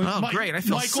 Great. I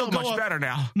feel so much better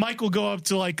now. Mike will go up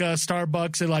to like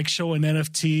Starbucks and like show an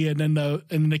NFT, and then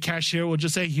the cashier will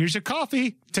just say, "Here's your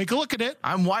coffee. Take a look at it."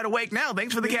 I'm wide awake now.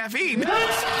 Thanks for the caffeine.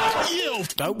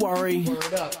 Don't worry.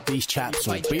 These chaps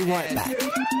will be right back.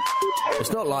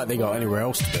 It's not like they got anywhere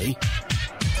else to be.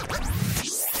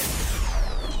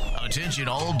 Attention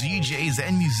all DJs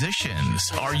and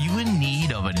musicians. Are you in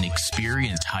need of an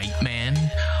experienced hype man?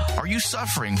 Are you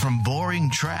suffering from boring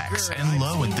tracks and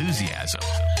low enthusiasm?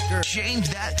 Change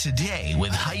that today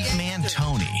with Hype Man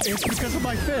Tony. It's because of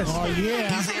my fist. Oh,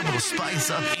 yeah. He's able to spice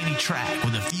up any track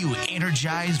with a few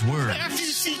energized words.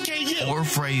 F-U-C-K-U. Or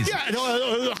phrases.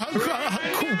 Yeah,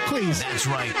 cool, please. That's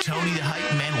right. Tony the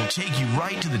Hype Man will take you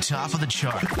right to the top of the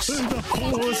charts. The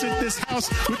whores in this house.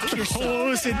 With your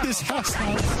whores in this house.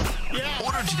 Yeah.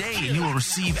 Order today and you will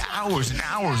receive hours and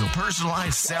hours of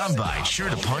personalized sound bites sure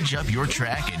to punch up your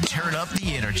track and turn up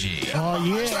the energy. Oh,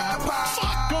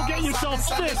 yeah. Go get yourself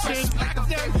fisted.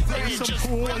 There's some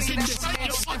whores in this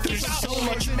house. There's so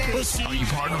much pussy. Are you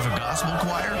part of a gospel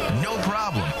choir? No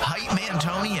problem. Hype Man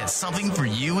Tony has something for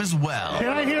you as well. Can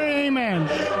I hear an amen?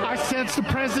 I sense the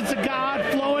presence of God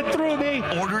flowing through me.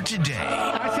 Order today.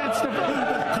 I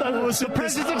sense the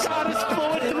presence of God is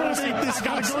flowing through me. I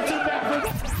gotta go to the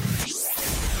bathroom.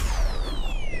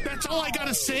 That's all I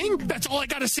gotta sing? That's all I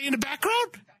gotta say in the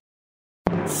background?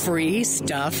 Free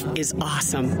stuff is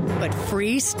awesome, but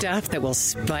free stuff that will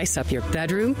spice up your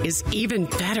bedroom is even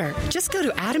better. Just go to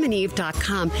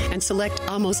adamandeve.com and select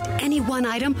almost any one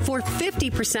item for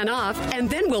 50% off, and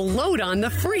then we'll load on the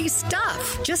free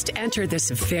stuff. Just enter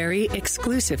this very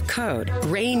exclusive code,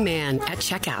 RAINMAN, at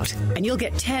checkout, and you'll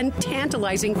get 10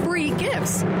 tantalizing free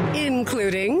gifts,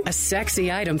 including a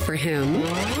sexy item for him,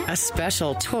 a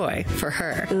special toy for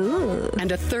her,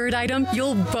 and a third item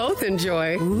you'll both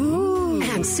enjoy.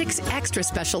 And 6 extra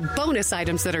special bonus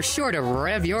items that are sure to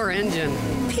rev your engine,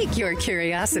 pique your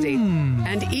curiosity,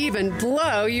 and even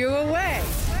blow you away.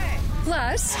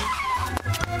 Plus,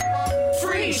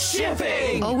 free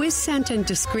shipping! Always sent in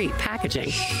discreet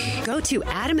packaging. Go to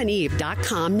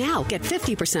adamandeve.com now. Get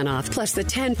 50% off plus the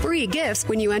 10 free gifts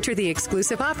when you enter the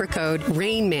exclusive offer code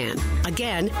RAINMAN.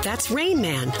 Again, that's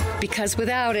RAINMAN. Because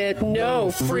without it,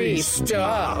 no free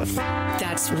stuff.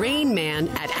 That's RAINMAN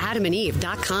at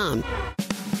adamandeve.com.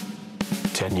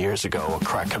 10 years ago, a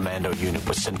crack commando unit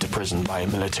was sent to prison by a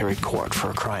military court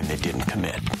for a crime they didn't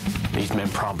commit. These men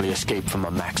promptly escaped from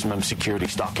a maximum security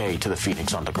stockade to the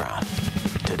Phoenix Underground.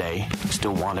 Today,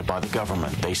 still wanted by the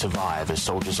government, they survive as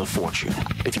soldiers of fortune.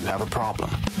 If you have a problem,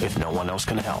 if no one else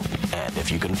can help, and if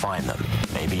you can find them,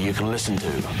 maybe you can listen to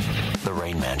The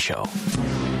Rain Man Show.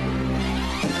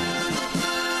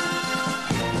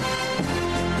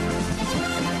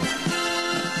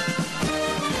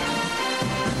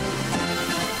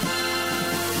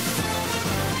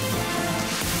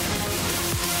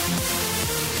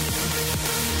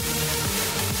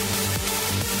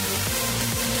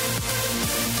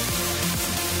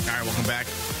 Back.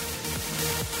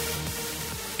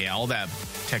 Yeah, all that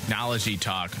technology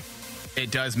talk, it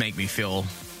does make me feel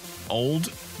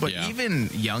old, but even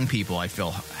young people, I feel,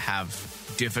 have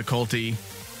difficulty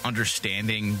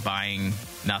understanding buying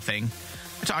nothing.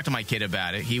 I talked to my kid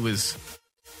about it. He was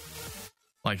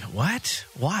like, what?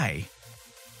 Why?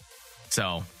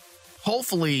 So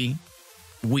hopefully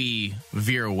we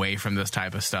veer away from this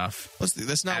type of stuff.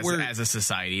 That's not as a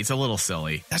society. It's a little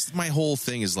silly. That's my whole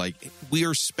thing is like, we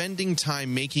are spending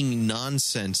time making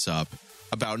nonsense up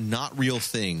about not real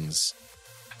things,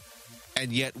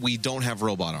 and yet we don't have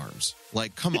robot arms.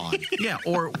 Like, come on. Yeah,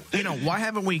 or, why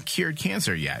haven't we cured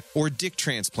cancer yet? Or dick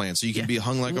transplant so you can be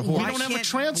hung like a horse. We don't have a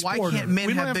transporter. Why can't men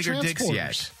We don't have have bigger dicks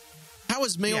yet? How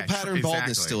is male pattern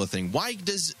baldness still a thing? Why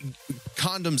does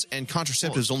condoms and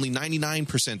contraceptives only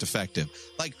 99% effective?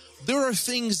 Like, there are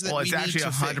things that it's actually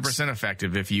 100%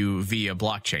 effective if you via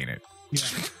blockchain it. Yeah.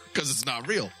 Because it's not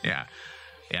real. Yeah.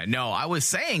 Yeah. No, I was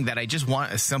saying that I just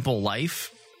want a simple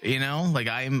life, like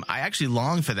I actually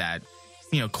long for that,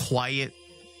 quiet,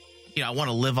 I want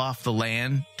to live off the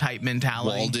land type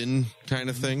mentality. Walden kind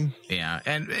of thing. Yeah.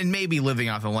 And maybe living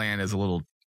off the land is a little,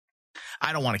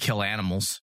 I don't want to kill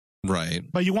animals. Right.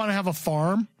 But you want to have a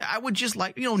farm? I would just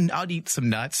like, I'd eat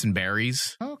some nuts and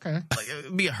berries. Okay.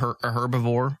 Like, be a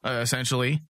herbivore,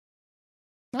 essentially.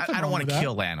 I don't want to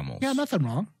kill animals. Yeah, nothing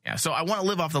wrong. Yeah, so I want to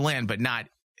live off the land, but not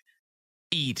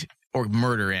eat or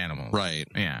murder animals. Right.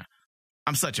 Yeah.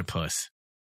 I'm such a puss.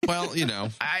 Well,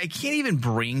 I can't even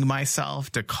bring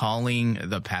myself to calling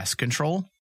the pest control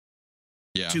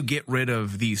to get rid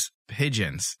of these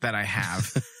pigeons that I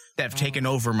have that have taken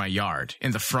over my yard,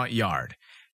 in the front yard.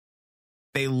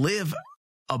 They live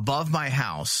above my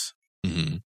house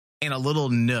in a little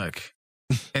nook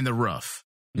in the roof.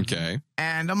 Okay.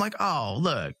 And I'm like, oh,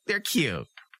 look, they're cute.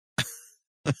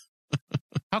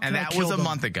 And that was a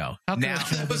month ago. And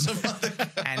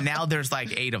now there's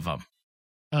like 8 of them.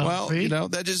 Well,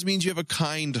 that just means you have a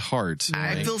kind heart.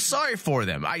 Right? I feel sorry for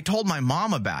them. I told my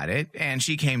mom about it, and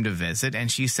she came to visit,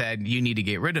 and she said, you need to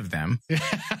get rid of them.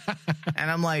 And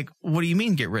I'm like, what do you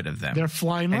mean get rid of them? They're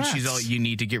flying rats. And she's like, you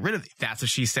need to get rid of them. That's what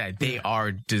she said. They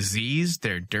are diseased.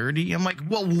 They're dirty. I'm like,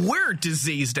 well, we're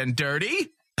diseased and dirty.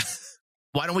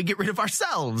 Why don't we get rid of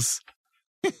ourselves?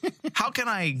 How can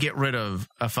I get rid of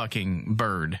a fucking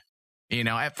bird?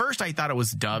 At first I thought it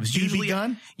was doves.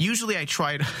 Usually I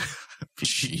tried...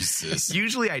 Jesus.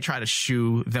 Usually I try to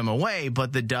shoo them away,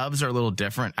 but the doves are a little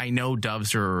different. I know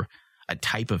doves are a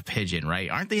type of pigeon, right?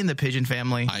 Aren't they in the pigeon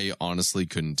family? I honestly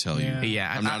couldn't tell you.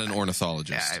 Yeah. I'm not an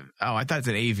ornithologist. I thought it's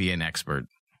an avian expert.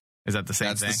 Is that the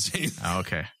same thing? That's the same. Oh,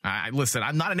 okay. Listen,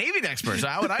 I'm not an avian expert, so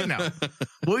how would I know?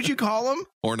 What would you call them?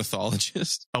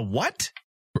 Ornithologist. A what?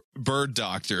 Bird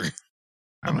doctor.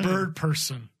 A bird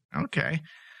person. Okay.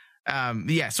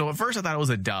 So at first I thought it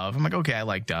was a dove. I'm like, okay, I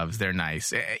like doves. They're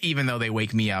nice. Even though they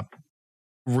wake me up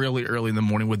really early in the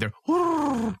morning with their...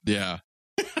 Yeah.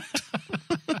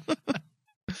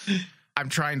 I'm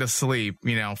trying to sleep,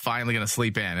 finally going to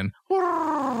sleep in.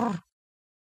 And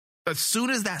as soon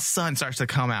as that sun starts to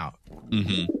come out,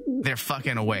 they're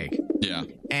fucking awake. Yeah.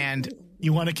 And...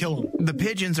 You want to kill them. The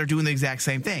pigeons are doing the exact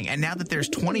same thing. And now that there's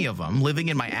 20 of them living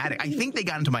in my attic, I think they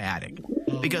got into my attic.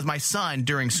 Because my son,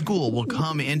 during school, will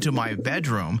come into my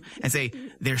bedroom and say,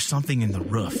 there's something in the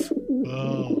roof.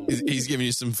 Oh. He's giving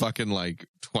you some fucking, like,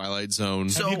 Twilight Zone.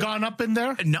 Have you gone up in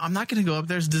there? No, I'm not going to go up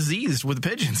there. It's diseased with the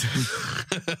pigeons.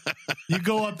 You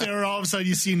go up there, all of a sudden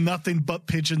you see nothing but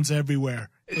pigeons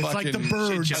everywhere. It's fucking like the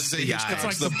birds. It's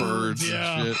like the birds.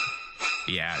 Yeah. Shit.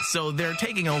 Yeah, so they're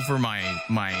taking over my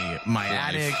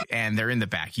attic, and they're in the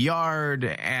backyard,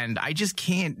 and I just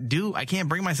can't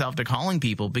bring myself to calling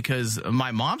people because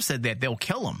my mom said that they'll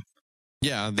kill them.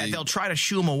 Yeah, that they'll try to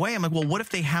shoo them away. I'm like, well, what if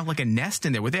they have like a nest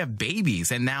in there where they have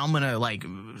babies, and now I'm gonna like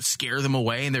scare them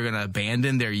away, and they're gonna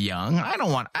abandon their young? I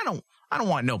don't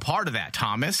want no part of that,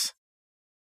 Thomas.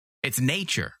 It's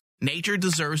nature. Nature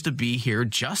deserves to be here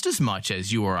just as much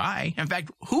as you or I. In fact,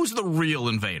 who's the real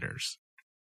invaders?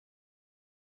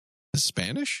 The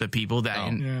Spanish? The people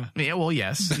that... Yeah, well,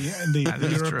 yes.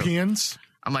 The Europeans? True.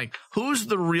 I'm like, who's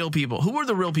the real people? Who are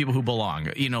the real people who belong?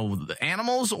 The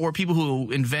animals or people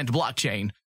who invent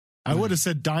blockchain? I would have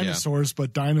said dinosaurs,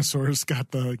 but dinosaurs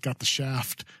got the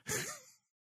shaft.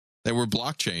 They were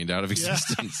blockchained out of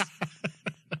existence.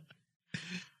 Yeah.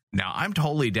 Now, I'm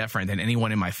totally different than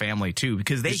anyone in my family, too,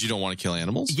 because you don't want to kill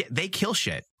animals? Yeah, they kill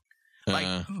shit.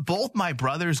 Like, both my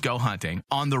brothers go hunting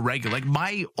on the regular. Like,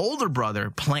 my older brother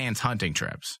plans hunting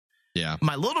trips. Yeah.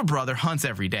 My little brother hunts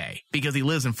every day because he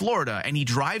lives in Florida, and he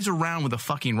drives around with a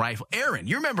fucking rifle. Aaron,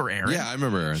 you remember Aaron? Yeah, I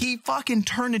remember Aaron. He fucking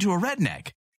turned into a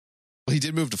redneck. Well, he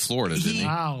did move to Florida, didn't he?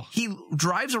 Wow. He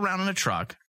drives around in a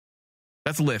truck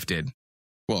that's lifted.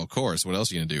 Well, of course. What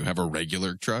else are you going to do? Have a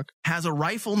regular truck? Has a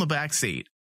rifle in the back seat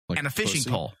and a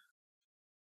fishing pole.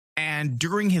 And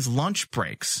during his lunch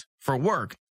breaks for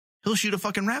work, he'll shoot a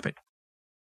fucking rabbit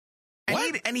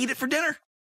and eat it for dinner.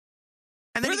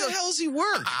 And then where the hell does he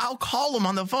work? I'll call him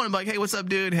on the phone and be like, hey, what's up,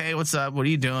 dude? Hey, what's up? What are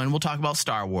you doing? We'll talk about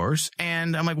Star Wars.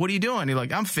 And I'm like, what are you doing? He's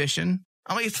like, I'm fishing.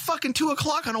 I'm like, it's fucking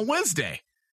 2:00 on a Wednesday.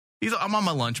 He's like, I'm on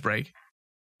my lunch break.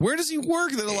 Where does he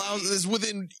work that allows this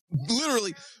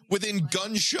literally within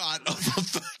gunshot of a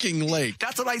fucking lake?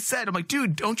 That's what I said. I'm like,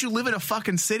 dude, don't you live in a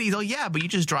fucking city? He's like, yeah, but you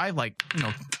just drive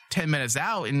 10 minutes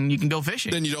out and you can go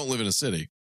fishing. Then you don't live in a city.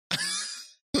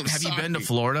 Have you been to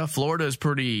Florida? Florida is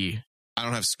pretty... I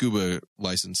don't have scuba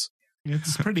license.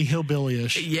 It's pretty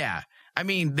hillbilly-ish. Yeah. I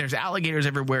mean, there's alligators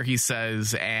everywhere, he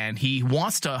says, and he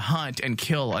wants to hunt and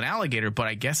kill an alligator, but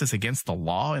I guess it's against the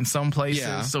law in some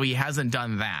places, so he hasn't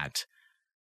done that.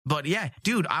 But yeah,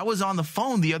 dude, I was on the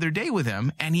phone the other day with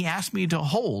him, and he asked me to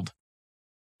hold.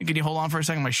 Can you hold on for a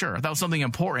second? I'm like, sure. That was something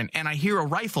important, and I hear a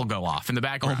rifle go off in the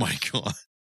background. Oh, my God.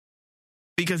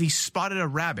 Because he spotted a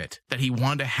rabbit that he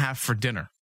wanted to have for dinner.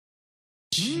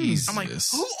 Jesus. I'm like,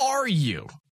 who are you?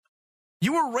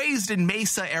 You were raised in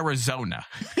Mesa, Arizona.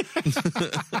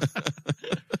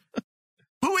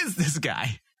 Who is this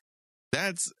guy?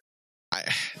 I'm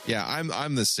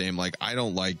the same. Like, I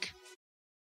don't like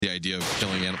the idea of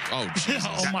killing animals. Oh, Jesus.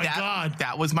 God.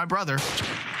 That was my brother.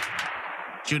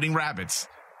 Shooting rabbits.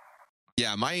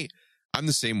 Yeah, I'm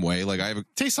the same way. Like,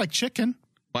 tastes like chicken.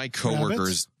 My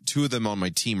coworkers, 2 of them on my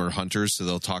team are hunters, so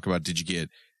they'll talk about, did you get,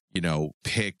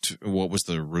 picked? What was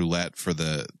the roulette for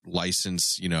the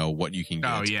license? What you can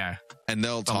get. Oh, yeah. And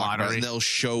they'll talk about it, and they'll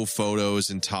show photos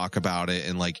and talk about it.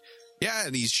 And like, yeah,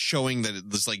 and he's showing that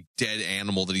this like dead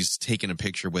animal that he's taken a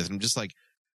picture with. And I'm just like,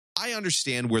 I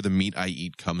understand where the meat I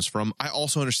eat comes from. I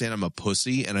also understand I'm a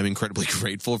pussy, and I'm incredibly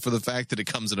grateful for the fact that it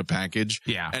comes in a package.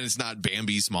 Yeah. And it's not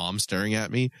Bambi's mom staring at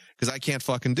me, because I can't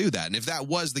fucking do that. And if that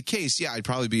was the case, yeah, I'd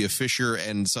probably be a fisher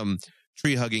and some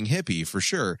tree-hugging hippie for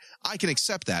sure. I can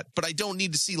accept that, but I don't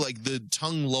need to see like the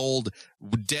tongue-lolled,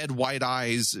 dead white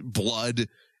eyes, blood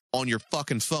on your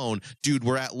fucking phone. Dude,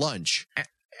 we're at lunch.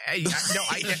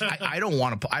 I don't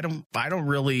want to. I don't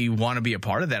really want to be a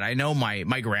part of that. I know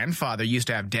my grandfather used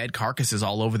to have dead carcasses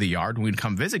all over the yard when we'd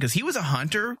come visit, because he was a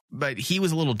hunter, but he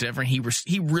was a little different.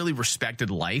 He really respected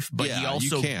life, but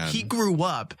he grew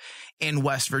up in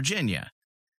West Virginia,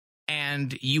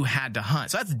 and you had to hunt,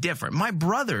 so that's different. My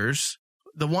brothers,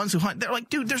 the ones who hunt, they're like,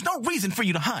 dude, there's no reason for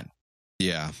you to hunt.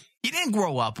 Yeah, you didn't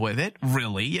grow up with it,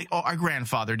 really. Our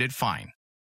grandfather did fine.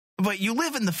 But you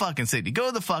live in the fucking city. Go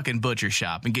to the fucking butcher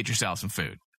shop and get yourself some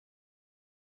food.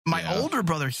 My older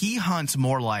brother, he hunts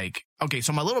more like... Okay,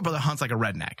 so my little brother hunts like a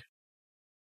redneck.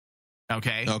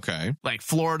 Okay? Okay. Like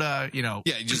Florida, Yeah,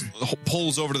 he just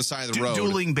pulls over to the side of the road.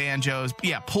 Dueling banjos.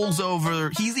 Yeah, pulls over.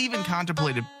 He's even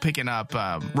contemplated picking up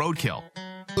roadkill.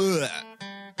 Ugh.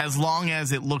 As long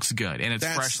as it looks good and it's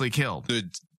freshly killed.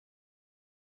 Good.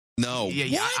 No.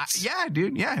 Yeah, yeah,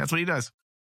 dude. Yeah, that's what he does.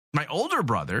 My older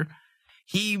brother...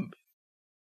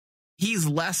 He's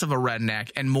less of a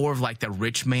redneck and more of like the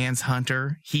rich man's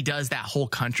hunter. He does that whole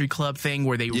country club thing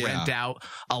where they rent out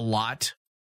a lot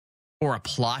or a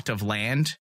plot of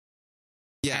land.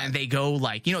 Yeah. And they go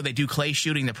like, they do clay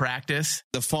shooting to practice.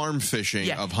 The farm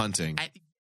fishing of hunting.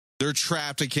 They're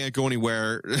trapped. They can't go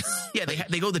anywhere. Yeah.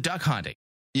 They go the duck hunting.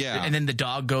 Yeah. And then the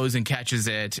dog goes and catches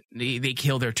it. They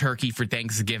kill their turkey for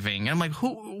Thanksgiving. And I'm like,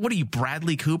 what are you,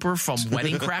 Bradley Cooper from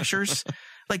Wedding Crashers?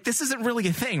 Like, this isn't really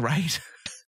a thing, right?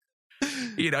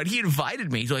 And he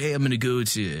invited me. He's like, hey, I'm going to go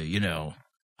to,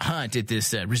 hunt at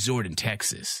this resort in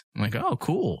Texas. I'm like, oh,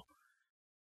 cool.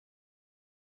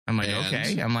 I'm like,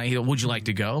 okay. I'm like, would you like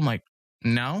to go? I'm like,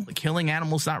 no, killing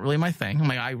animals not really my thing. I'm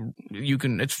like,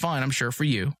 it's fun, I'm sure, for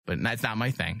you, but that's not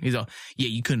my thing. He's like, yeah,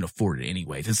 you couldn't afford it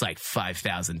anyways. It's like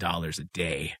 $5,000 a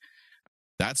day.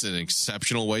 That's an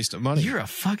exceptional waste of money. You're a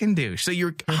fucking douche. So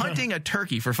you're hunting a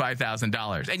turkey for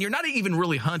 $5,000, and you're not even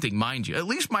really hunting, mind you. At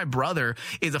least my brother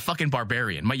is a fucking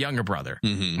barbarian, my younger brother.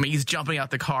 Mm-hmm. I mean, he's jumping out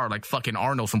the car like fucking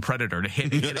Arnold from Predator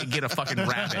to get a fucking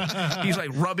rabbit. He's like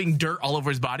rubbing dirt all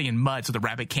over his body and mud so the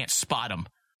rabbit can't spot him.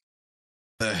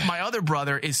 My other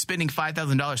brother is spending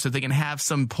 $5,000 so they can have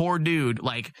some poor dude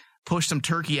like push some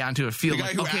turkey onto a field. The guy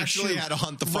who actually had to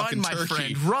hunt the fucking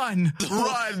turkey. Friend, run.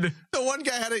 The one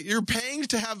guy had it. You're paying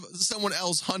to have someone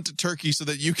else hunt a turkey so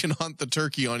that you can hunt the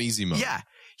turkey on easy mode. Yeah.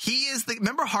 He is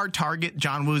remember Hard Target,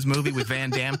 John Woo's movie with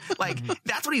Van Damme? Like,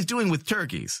 that's what he's doing with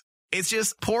turkeys. It's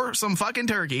just pour some fucking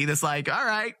turkey that's like, all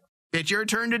right, it's your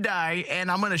turn to die, and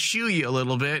I'm going to shoe you a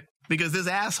little bit because this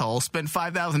asshole spent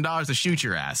 $5,000 to shoot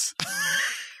your ass.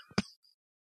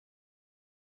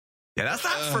 Yeah, that's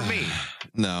not for me.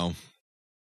 No.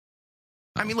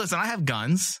 I mean, listen, I have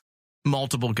guns,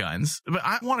 multiple guns, but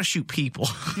I want to shoot people.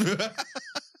 Yeah,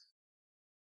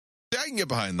 I can get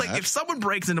behind that. Like, if someone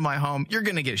breaks into my home, you're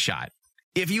going to get shot.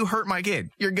 If you hurt my kid,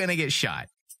 you're going to get shot.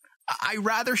 I'd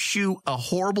rather shoot a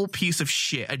horrible piece of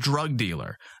shit, a drug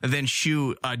dealer, than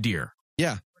shoot a deer.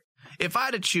 Yeah. If I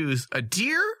had to choose a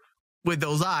deer with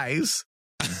those eyes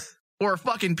or a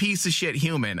fucking piece of shit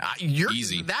human,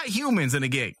 Easy. That human's going to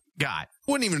get got.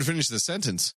 Wouldn't even finish the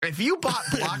sentence. If you bought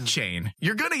blockchain,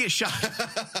 you're going to get shot.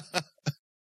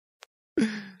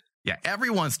 Yeah,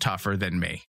 everyone's tougher than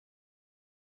me.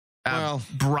 Well,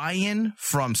 Brian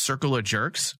from Circle of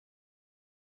Jerks.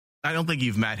 I don't think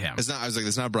you've met him. It's not. I was like,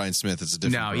 it's not Brian Smith. It's a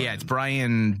different. No, Brian. yeah, it's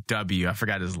Brian W. I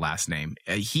forgot his last name.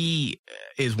 He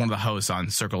is one of the hosts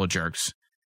on Circle of Jerks,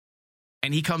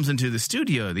 and he comes into the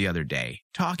studio the other day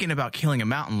talking about killing a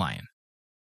mountain lion.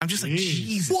 I'm just like,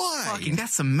 Jesus, fucking,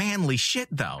 that's some manly shit,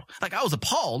 though. Like, I was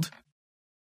appalled.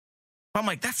 I'm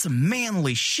like, that's some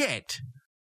manly shit.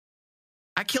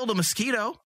 I killed a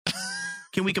mosquito.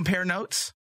 Can we compare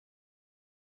notes?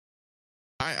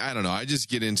 I don't know. I just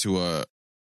get into a,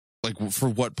 like, for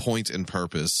what point and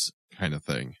purpose kind of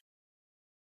thing.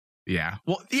 Yeah.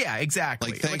 Well, yeah,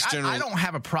 exactly. Like, thanks, General. I don't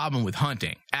have a problem with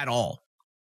hunting at all.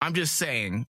 I'm just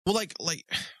saying. Well, like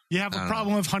you have a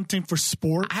problem with hunting for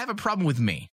sport? I have a problem with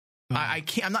me. I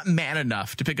can't. I'm not man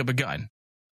enough to pick up a gun.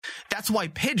 That's why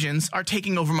pigeons are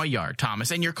taking over my yard,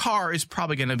 Thomas, and your car is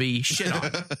probably going to be shit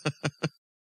on.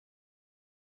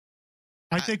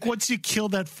 I think once you kill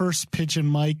that first pigeon,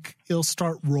 Mike, it'll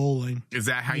start rolling. Is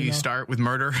that how you start with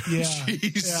murder? Yeah.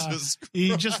 Jesus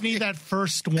yeah. You just need that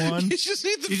first one. You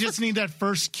just need that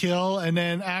first kill, and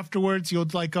then afterwards you'll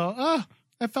like go, oh,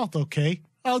 that felt okay.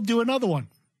 I'll do another one.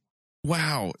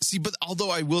 Wow. See, but although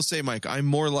I will say, Mike, I'm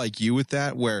more like you with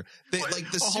that, where they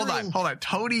like the hold on.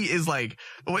 Tony is like,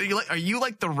 are you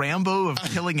like the Rambo of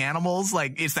killing animals?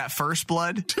 Like, it's that first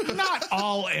blood? Not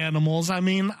all animals. I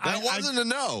mean, that wasn't a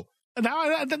no.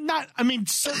 I mean,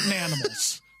 certain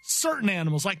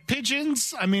animals like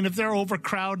pigeons. I mean, if they're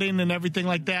overcrowding and everything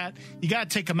like that, you got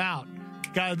to take them out.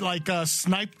 You got to like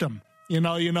snipe them,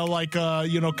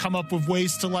 come up with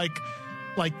ways to like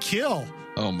kill.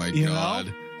 Oh my God.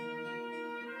 Know?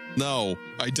 No,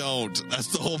 I don't. That's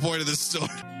the whole point of this story.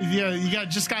 Yeah. You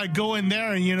just got to go in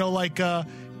there and,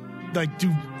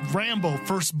 do Rambo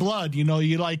first blood, you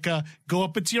go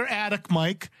up into your attic,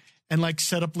 Mike, and like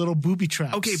set up little booby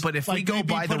traps. Okay, but if we go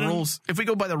by the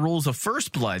rules of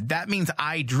first blood, that means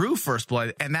I drew first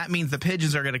blood, and that means the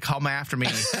pigeons are going to come after me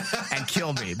and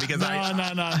kill me because no.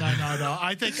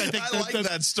 I think I like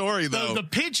that story though. The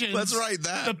pigeons. Let's write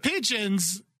that. The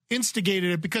pigeons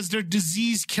instigated it because they're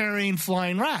disease-carrying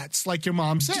flying rats, like your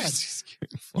mom said.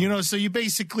 So you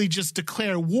basically just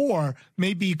declare war.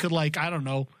 Maybe you could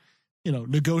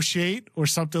negotiate or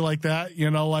something like that,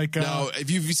 No, if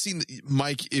you've seen,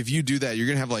 Mike, if you do that, you're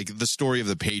going to have like the story of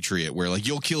the Patriot where like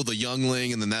you'll kill the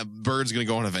youngling and then that bird's going to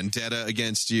go on a vendetta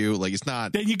against you. Like it's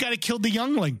not. Then you got to kill the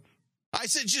youngling. I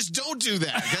said, just don't do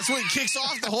that. That's what kicks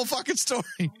off the whole fucking story.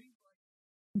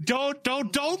 Don't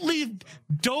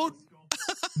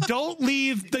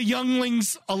leave the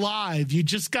younglings alive. You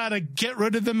just got to get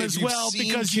rid of them as well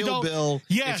because you don't. Bill,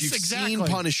 yes, if you've exactly. seen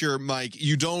Punisher, Mike,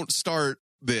 you don't start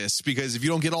this because if you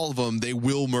don't get all of them, they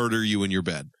will murder you in your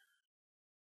bed.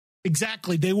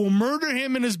 Exactly. They will murder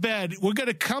him in his bed. We're going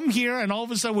to come here and all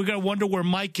of a sudden we're going to wonder where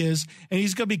Mike is and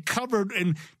he's going to be covered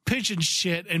in pigeon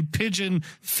shit and pigeon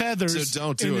feathers. So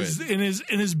don't do it. In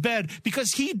his bed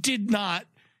because he did not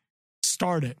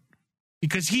start it.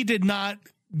 Because he did not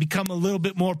become a little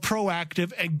bit more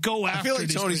proactive and go after. I feel like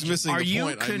Tony's missing the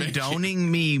point. Are you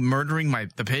condoning me murdering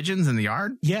the pigeons in the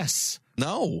yard? Yes.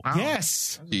 No. Wow.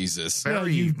 Yes. Jesus.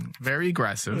 Very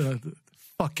aggressive.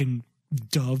 Fucking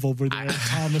dove over there,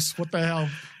 Thomas. What the hell?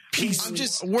 Peace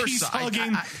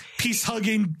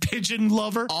hugging pigeon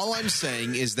lover. All I'm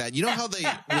saying is that you know how they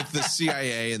with the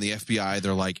CIA and the FBI,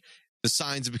 they're like the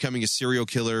signs of becoming a serial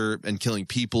killer and killing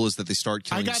people is that they start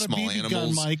killing small animals. I got a BB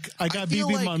gun, Mike. I got a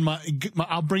BB gun.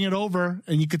 I'll bring it over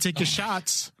and you can take your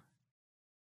shots.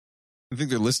 I think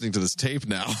they're listening to this tape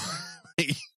now.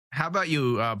 How about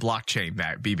you blockchain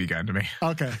that BB gun to me?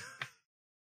 Okay.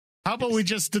 How about we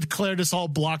just declare this all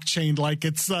blockchain like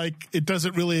it's like it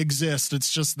doesn't really exist.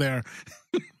 It's just there.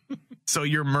 So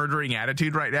your murdering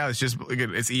attitude right now is just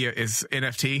it's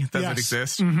NFT doesn't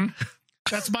exist. Mm-hmm.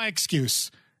 That's my excuse.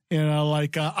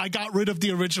 I got rid of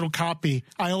the original copy.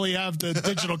 I only have the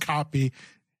digital copy.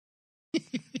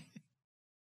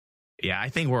 Yeah, I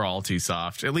think we're all too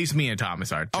soft. At least me and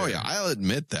Thomas are too. Oh yeah, I'll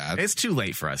admit that. It's too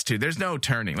late for us too. There's no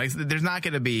turning. Like there's not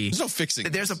going to be. There's no fixing.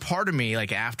 There's a part of me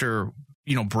like after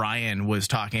Brian was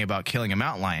talking about killing a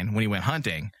mountain lion when he went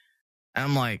hunting, and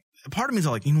I'm like, part of me is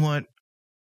like, you know what?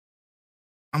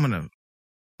 I'm gonna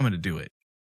do it.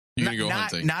 You're gonna go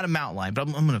hunting. Not a mountain lion, but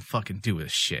I'm gonna fucking do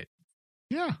this shit.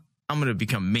 Yeah. I'm going to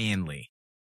become manly.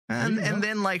 And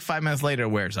then like 5 minutes later it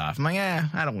wears off. I'm like,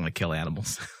 I don't want to kill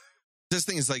animals. This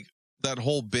thing is like that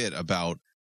whole bit about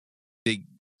big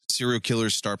serial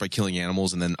killers start by killing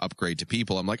animals and then upgrade to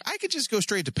people. I'm like, I could just go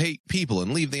straight to people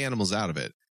and leave the animals out of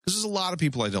it. Because there's a lot of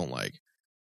people I don't like.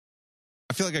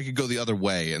 I feel like I could go the other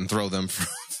way and throw them for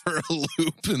a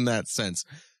loop in that sense.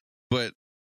 But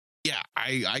yeah,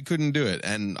 I couldn't do it.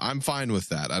 And I'm fine with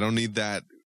that. I don't need that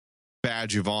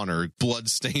badge of honor,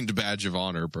 blood-stained badge of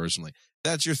honor, personally.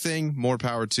 That's your thing. More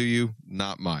power to you.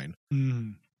 Not mine.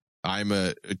 I'm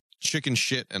a chicken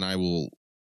shit, and I will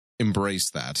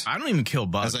embrace that. I don't even kill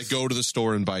bugs. As I go to the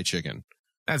store and buy chicken.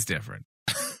 That's different.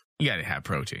 You got to have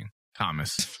protein.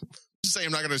 Thomas. Just say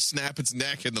I'm not going to snap its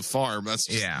neck in the farm. That's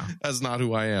not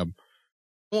who I am.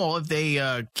 Well, if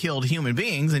they killed human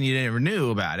beings and you never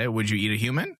knew about it, would you eat a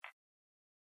human?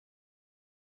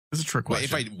 That's a trick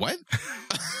question. Wait, what?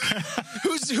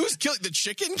 Who's killed the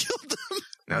chicken? Killed them?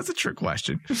 No, it's a trick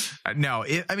question. No,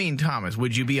 I mean, Thomas,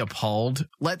 would you be appalled?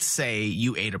 Let's say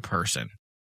you ate a person,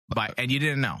 and you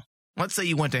didn't know. Let's say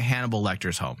you went to Hannibal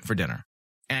Lecter's home for dinner,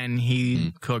 and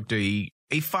he cooked a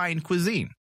fine cuisine,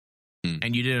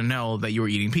 and you didn't know that you were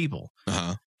eating people.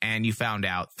 And you found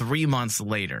out 3 months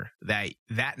later that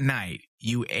night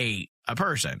you ate a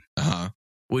person.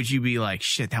 Would you be like,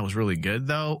 shit, that was really good,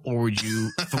 though? Or would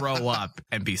you throw up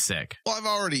and be sick? Well, I've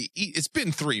already it's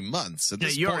been 3 months. At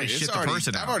this you point. already shit the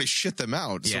person out. I've already shit them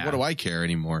out, so what do I care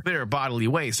anymore? They're bodily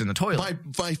waste in the toilet.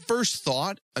 My first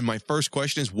thought and my first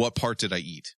question is, what part did I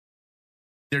eat?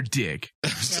 Their dick. I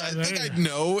think I'd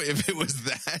know if it was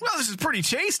that. Well, this is pretty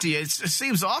tasty. It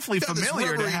seems awfully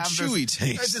familiar to have chewy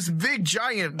taste. This big,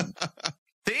 giant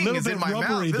thing is in my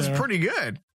mouth. This is pretty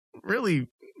good. Really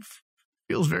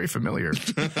feels very familiar.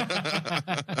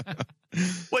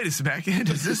 Wait a second.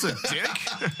 Is this a dick?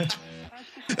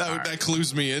 That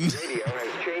clues me in.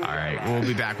 All right. We'll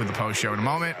be back with the post show in a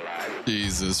moment.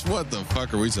 Jesus. What the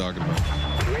fuck are we talking about?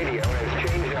 Radio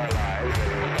has changed our lives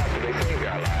and possibly saved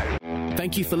our lives.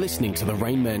 Thank you for listening to The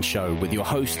Rain Man Show with your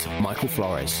host, Michael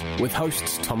Flores, with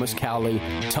hosts Thomas Cowley,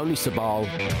 Tony Sabal,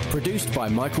 produced by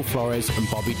Michael Flores and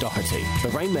Bobby Doherty. The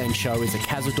Rain Man Show is a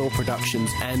Cazador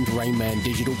Productions and Rain Man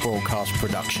Digital Broadcast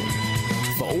production.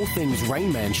 For all things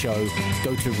Rain Man Show,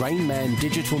 go to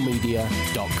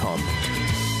rainmandigitalmedia.com.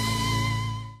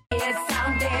 It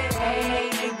sounded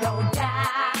go down.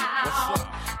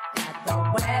 That the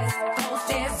West Coast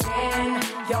is in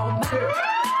your mouth.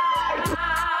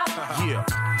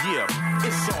 Yeah,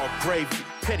 it's all gravy,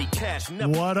 petty cash.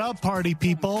 What up, party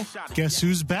people? Guess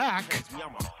who's back?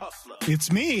 It's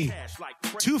me,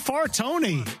 Too Far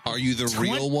Tony. Are you the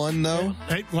real one, though?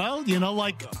 Well,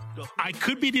 like, I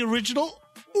could be the original,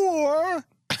 or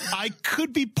I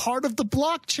could be part of the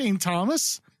blockchain,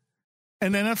 Thomas.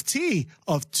 An NFT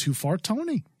of Too Far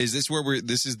Tony. Is this where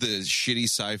this is the shitty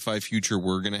sci-fi future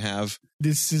we're going to have?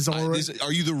 This is already.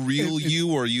 Are you the real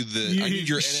you, or are you the? I need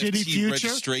your shitty NFT future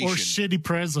registration. or shitty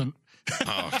present.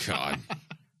 Oh God.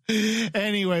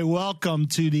 Anyway, welcome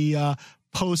to the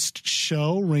post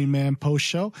show, Rain Man post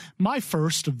show, my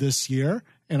first of this year,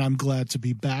 and I'm glad to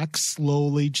be back.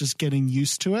 Slowly, just getting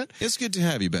used to it. It's good to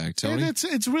have you back, Tony. And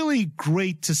it's really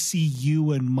great to see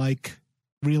you and Mike.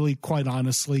 Really, quite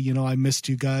honestly, I missed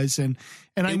you guys, and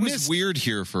it was weird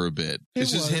here for a bit.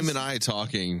 It's just him and I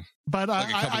talking. But like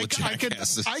a couple of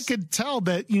jackasses. I could tell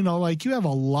that you have a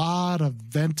lot of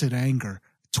vented anger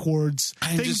towards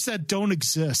things that don't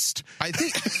exist. I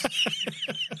think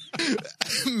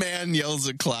man yells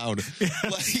at cloud.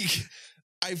 Like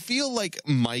I feel like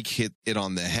Mike hit it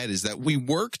on the head. Is that we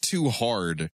work too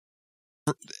hard.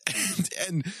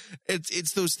 And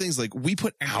it's those things like we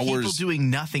put hours. People doing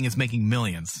nothing is making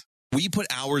millions. We put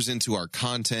hours into our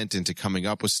content, into coming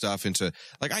up with stuff, into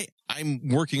like I'm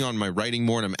working on my writing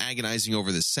more, and I'm agonizing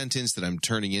over the sentence that I'm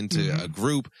turning into a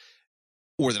group,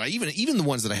 or that I even the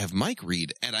ones that I have Mike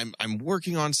read, and I'm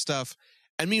working on stuff.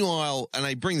 And meanwhile, and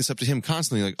I bring this up to him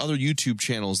constantly, like other YouTube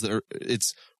channels that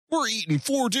we're eating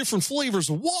 4 different flavors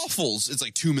of waffles. It's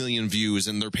like 2 million views,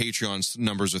 and their Patreon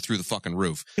numbers are through the fucking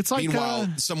roof. It's like, meanwhile,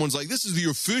 someone's like, "This is the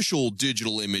official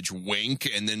digital image," wink,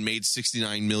 and then made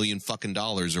 $69 million fucking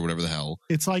dollars or whatever the hell.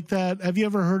 It's like that. Have you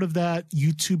ever heard of that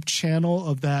YouTube channel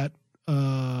of that?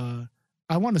 I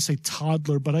want to say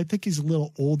toddler, but I think he's a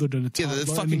little older than a toddler. Yeah,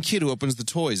 the fucking kid who opens the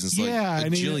toys. And it's like a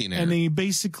billionaire. And he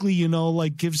basically,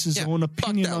 like gives his own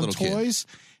opinion on toys,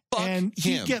 and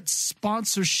he gets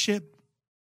sponsorship.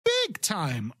 Big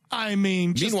time. I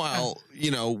mean, meanwhile,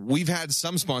 we've had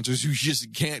some sponsors who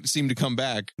just can't seem to come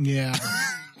back. Yeah.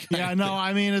 Yeah, no,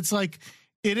 I mean, it's like,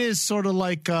 it is sort of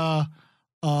like,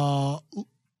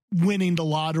 winning the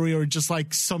lottery or just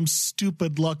like some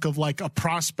stupid luck of like a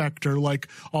prospector, like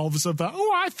all of a sudden,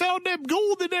 I found them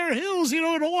gold in their hills, and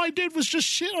all I did was just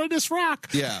shit on this rock.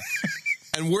 Yeah.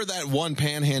 And we're that one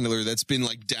panhandler that's been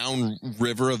like down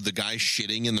river of the guy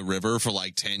shitting in the river for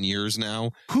like 10 years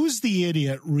now. Who's the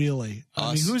idiot, really?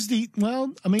 Us.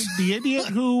 The idiot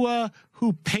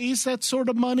who pays that sort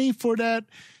of money for that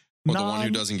the one who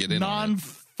doesn't get in on it.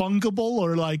 Non-fungible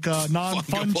or like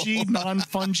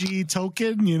non-fungi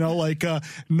token, like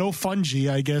no fungi,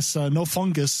 I guess, no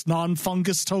fungus,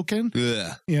 non-fungus token.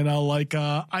 Yeah.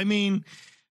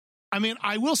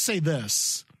 I will say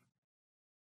this.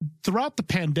 Throughout the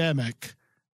pandemic,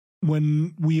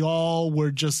 when we all were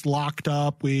just locked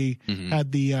up, we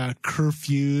had the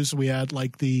curfews, we had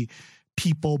like the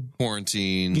people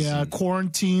quarantines. Yeah,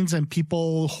 quarantines and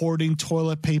people hoarding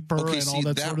toilet paper and all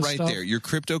that sort of right stuff. There, your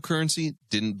cryptocurrency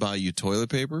didn't buy you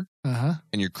toilet paper. Uh-huh.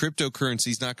 And your cryptocurrency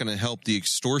is not going to help the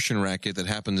extortion racket that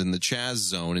happened in the Chaz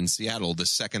zone in Seattle the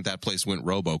second that place went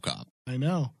RoboCop. I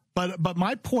know. But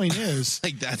my point is,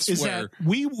 like that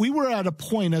we were at a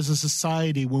point as a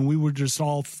society when we were just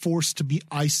all forced to be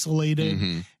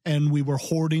isolated and we were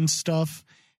hoarding stuff.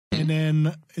 And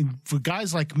then for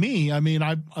guys like me,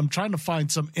 I'm trying to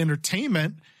find some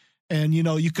entertainment, and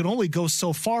you can only go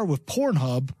so far with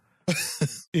Pornhub. By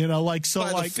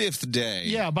the fifth day.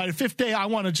 Yeah, by the fifth day, I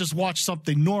want to just watch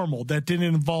something normal that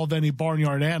didn't involve any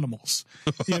barnyard animals.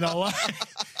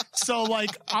 So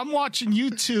like I'm watching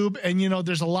YouTube, and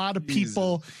there's a lot of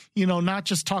people, not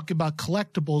just talking about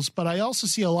collectibles, but I also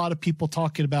see a lot of people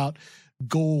talking about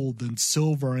gold and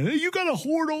silver, and you got to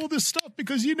hoard all this stuff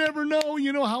because you never know,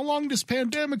 how long this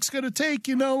pandemic's going to take,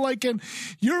 and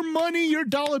your money, your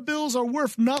dollar bills are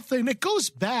worth nothing. It goes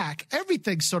back.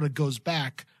 Everything sort of goes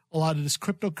back. A lot of this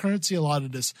cryptocurrency, a lot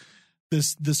of this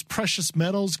precious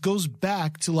metals goes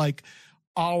back to like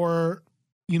our,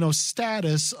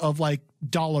 status of like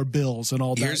dollar bills and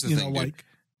all that. Here's the thing, dude.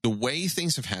 The way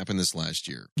things have happened this last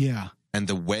year. Yeah. And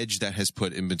the wedge that has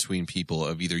put in between people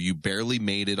of either you barely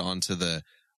made it onto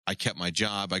I kept my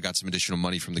job, I got some additional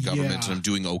money from the government, and I'm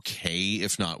doing okay,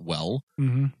 if not well.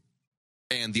 Mm-hmm.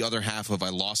 And the other half of I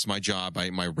lost my job,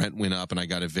 my rent went up, and I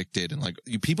got evicted,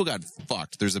 and people got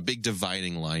fucked. There's a big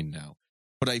dividing line now.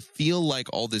 But I feel like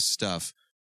all this stuff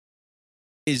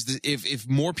is if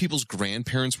more people's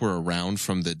grandparents were around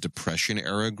from the Depression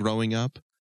era growing up,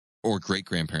 or great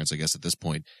grandparents, I guess at this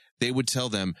point, they would tell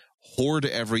them, hoard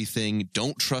everything,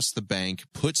 don't trust the bank,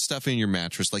 put stuff in your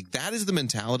mattress. Like that is the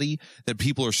mentality that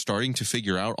people are starting to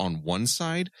figure out on one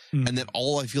side. And that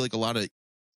I feel like a lot of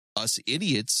us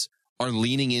idiots are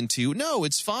leaning into, no,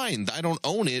 it's fine. I don't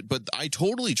own it, but I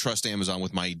totally trust Amazon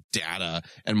with my data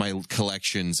and my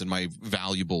collections and my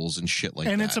valuables and shit like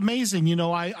that. And it's amazing.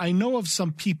 I know of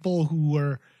some people who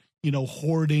are,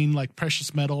 hoarding like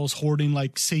precious metals, hoarding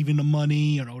like saving the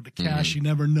money, the cash, you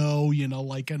never know,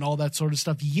 and all that sort of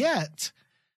stuff. Yet,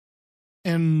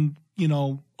 and,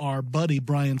 our buddy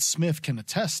Brian Smith can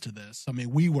attest to this.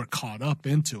 We were caught up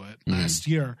into it last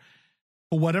year.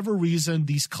 For whatever reason,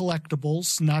 these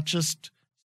collectibles, not just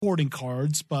sporting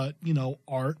cards, but,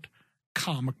 art,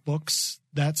 comic books,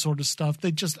 that sort of stuff,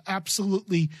 they just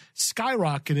absolutely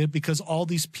skyrocketed because all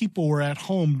these people were at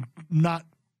home,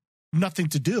 nothing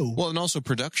to do. Well, and also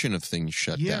production of things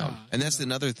shut down. And that's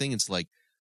another thing. It's like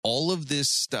all of this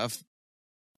stuff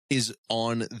is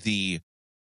on the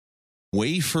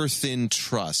wafer thin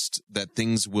trust that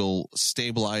things will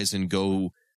stabilize and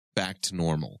go back to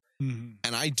normal.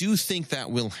 And I do think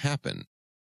that will happen.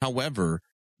 However,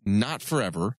 not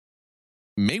forever.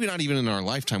 Maybe not even in our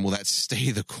lifetime will that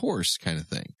stay the course kind of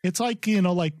thing. It's like,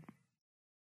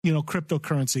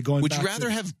 cryptocurrency going Would back you rather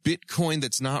have Bitcoin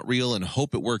that's not real and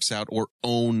hope it works out, or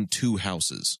own 2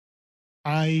 houses?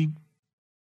 Real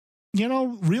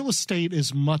estate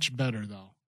is much better though.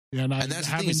 And that's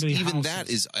the thing is, even that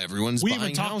is everyone's buying houses.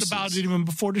 We even talked about it even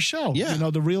before the show. Yeah.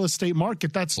 The real estate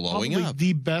market, that's blowing probably up.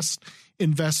 The best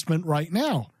investment right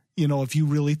now, if you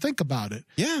really think about it.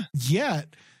 Yeah.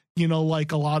 Yet,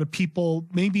 like a lot of people,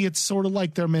 maybe it's sort of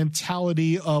like their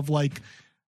mentality of like,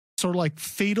 sort of like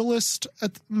fatalist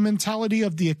mentality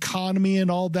of the economy and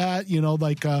all that,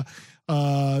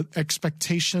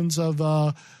 expectations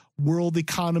of world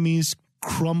economies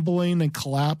crumbling and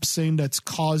collapsing that's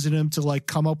causing them to like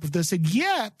come up with this. And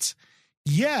yet,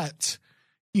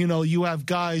 you have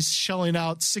guys shelling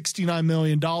out $69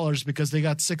 million because they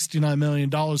got $69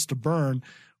 million to burn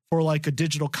for like a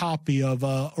digital copy of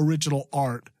original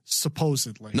art,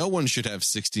 supposedly. No one should have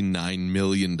 $69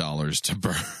 million to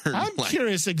burn. I'm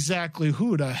curious exactly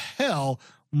who the hell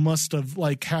must have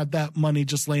like had that money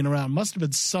just laying around. Must have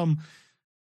been some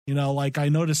You know, like, I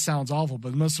know this sounds awful, but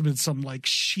it must have been some like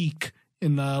sheik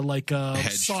in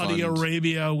Saudi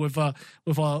Arabia with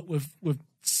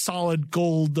solid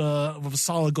gold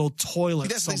toilet.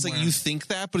 That's things like, you think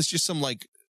that, but it's just some like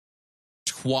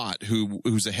twat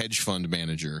who's a hedge fund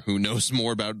manager who knows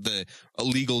more about the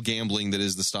illegal gambling that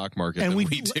is the stock market than we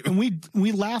do. And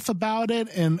we laugh about it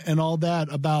and all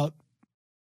that about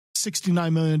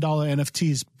 $69 million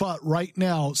NFTs, but right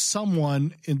now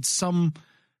someone in some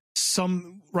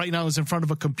right now is in front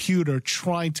of a computer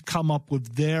trying to come up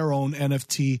with their own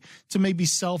NFT to maybe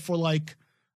sell for like,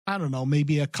 I don't know,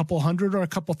 maybe a couple hundred or a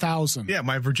couple thousand. Yeah,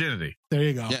 my virginity. There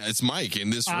you go. Yeah, it's Mike in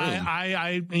this room.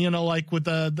 I like with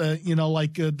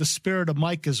the spirit of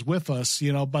Mike is with us,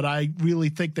 but I really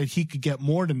think that he could get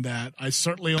more than that. I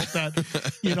certainly hope that,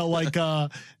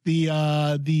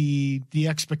 the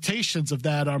expectations of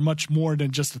that are much more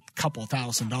than just a couple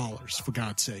 $1,000s, for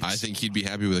God's sakes. I think he'd be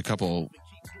happy with a couple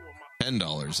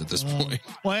 $10 at this point.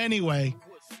 Well, anyway,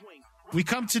 we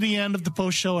come to the end of the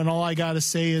post show, and all I got to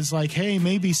say is like, hey,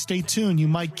 maybe stay tuned. You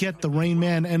might get the Rain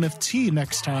Man NFT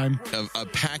next time. A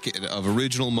packet of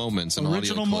original moments and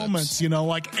original audio moments,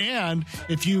 clips. and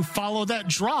if you follow that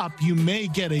drop, you may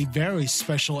get a very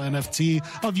special NFT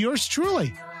of yours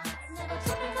truly.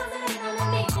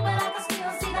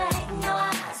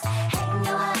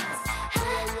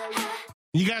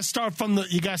 You gotta start from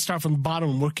the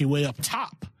bottom and work your way up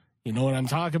top. You know what I'm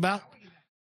talking about?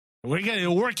 We're going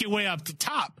to work your way up to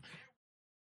top.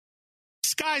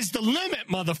 Sky's the limit,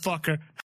 motherfucker.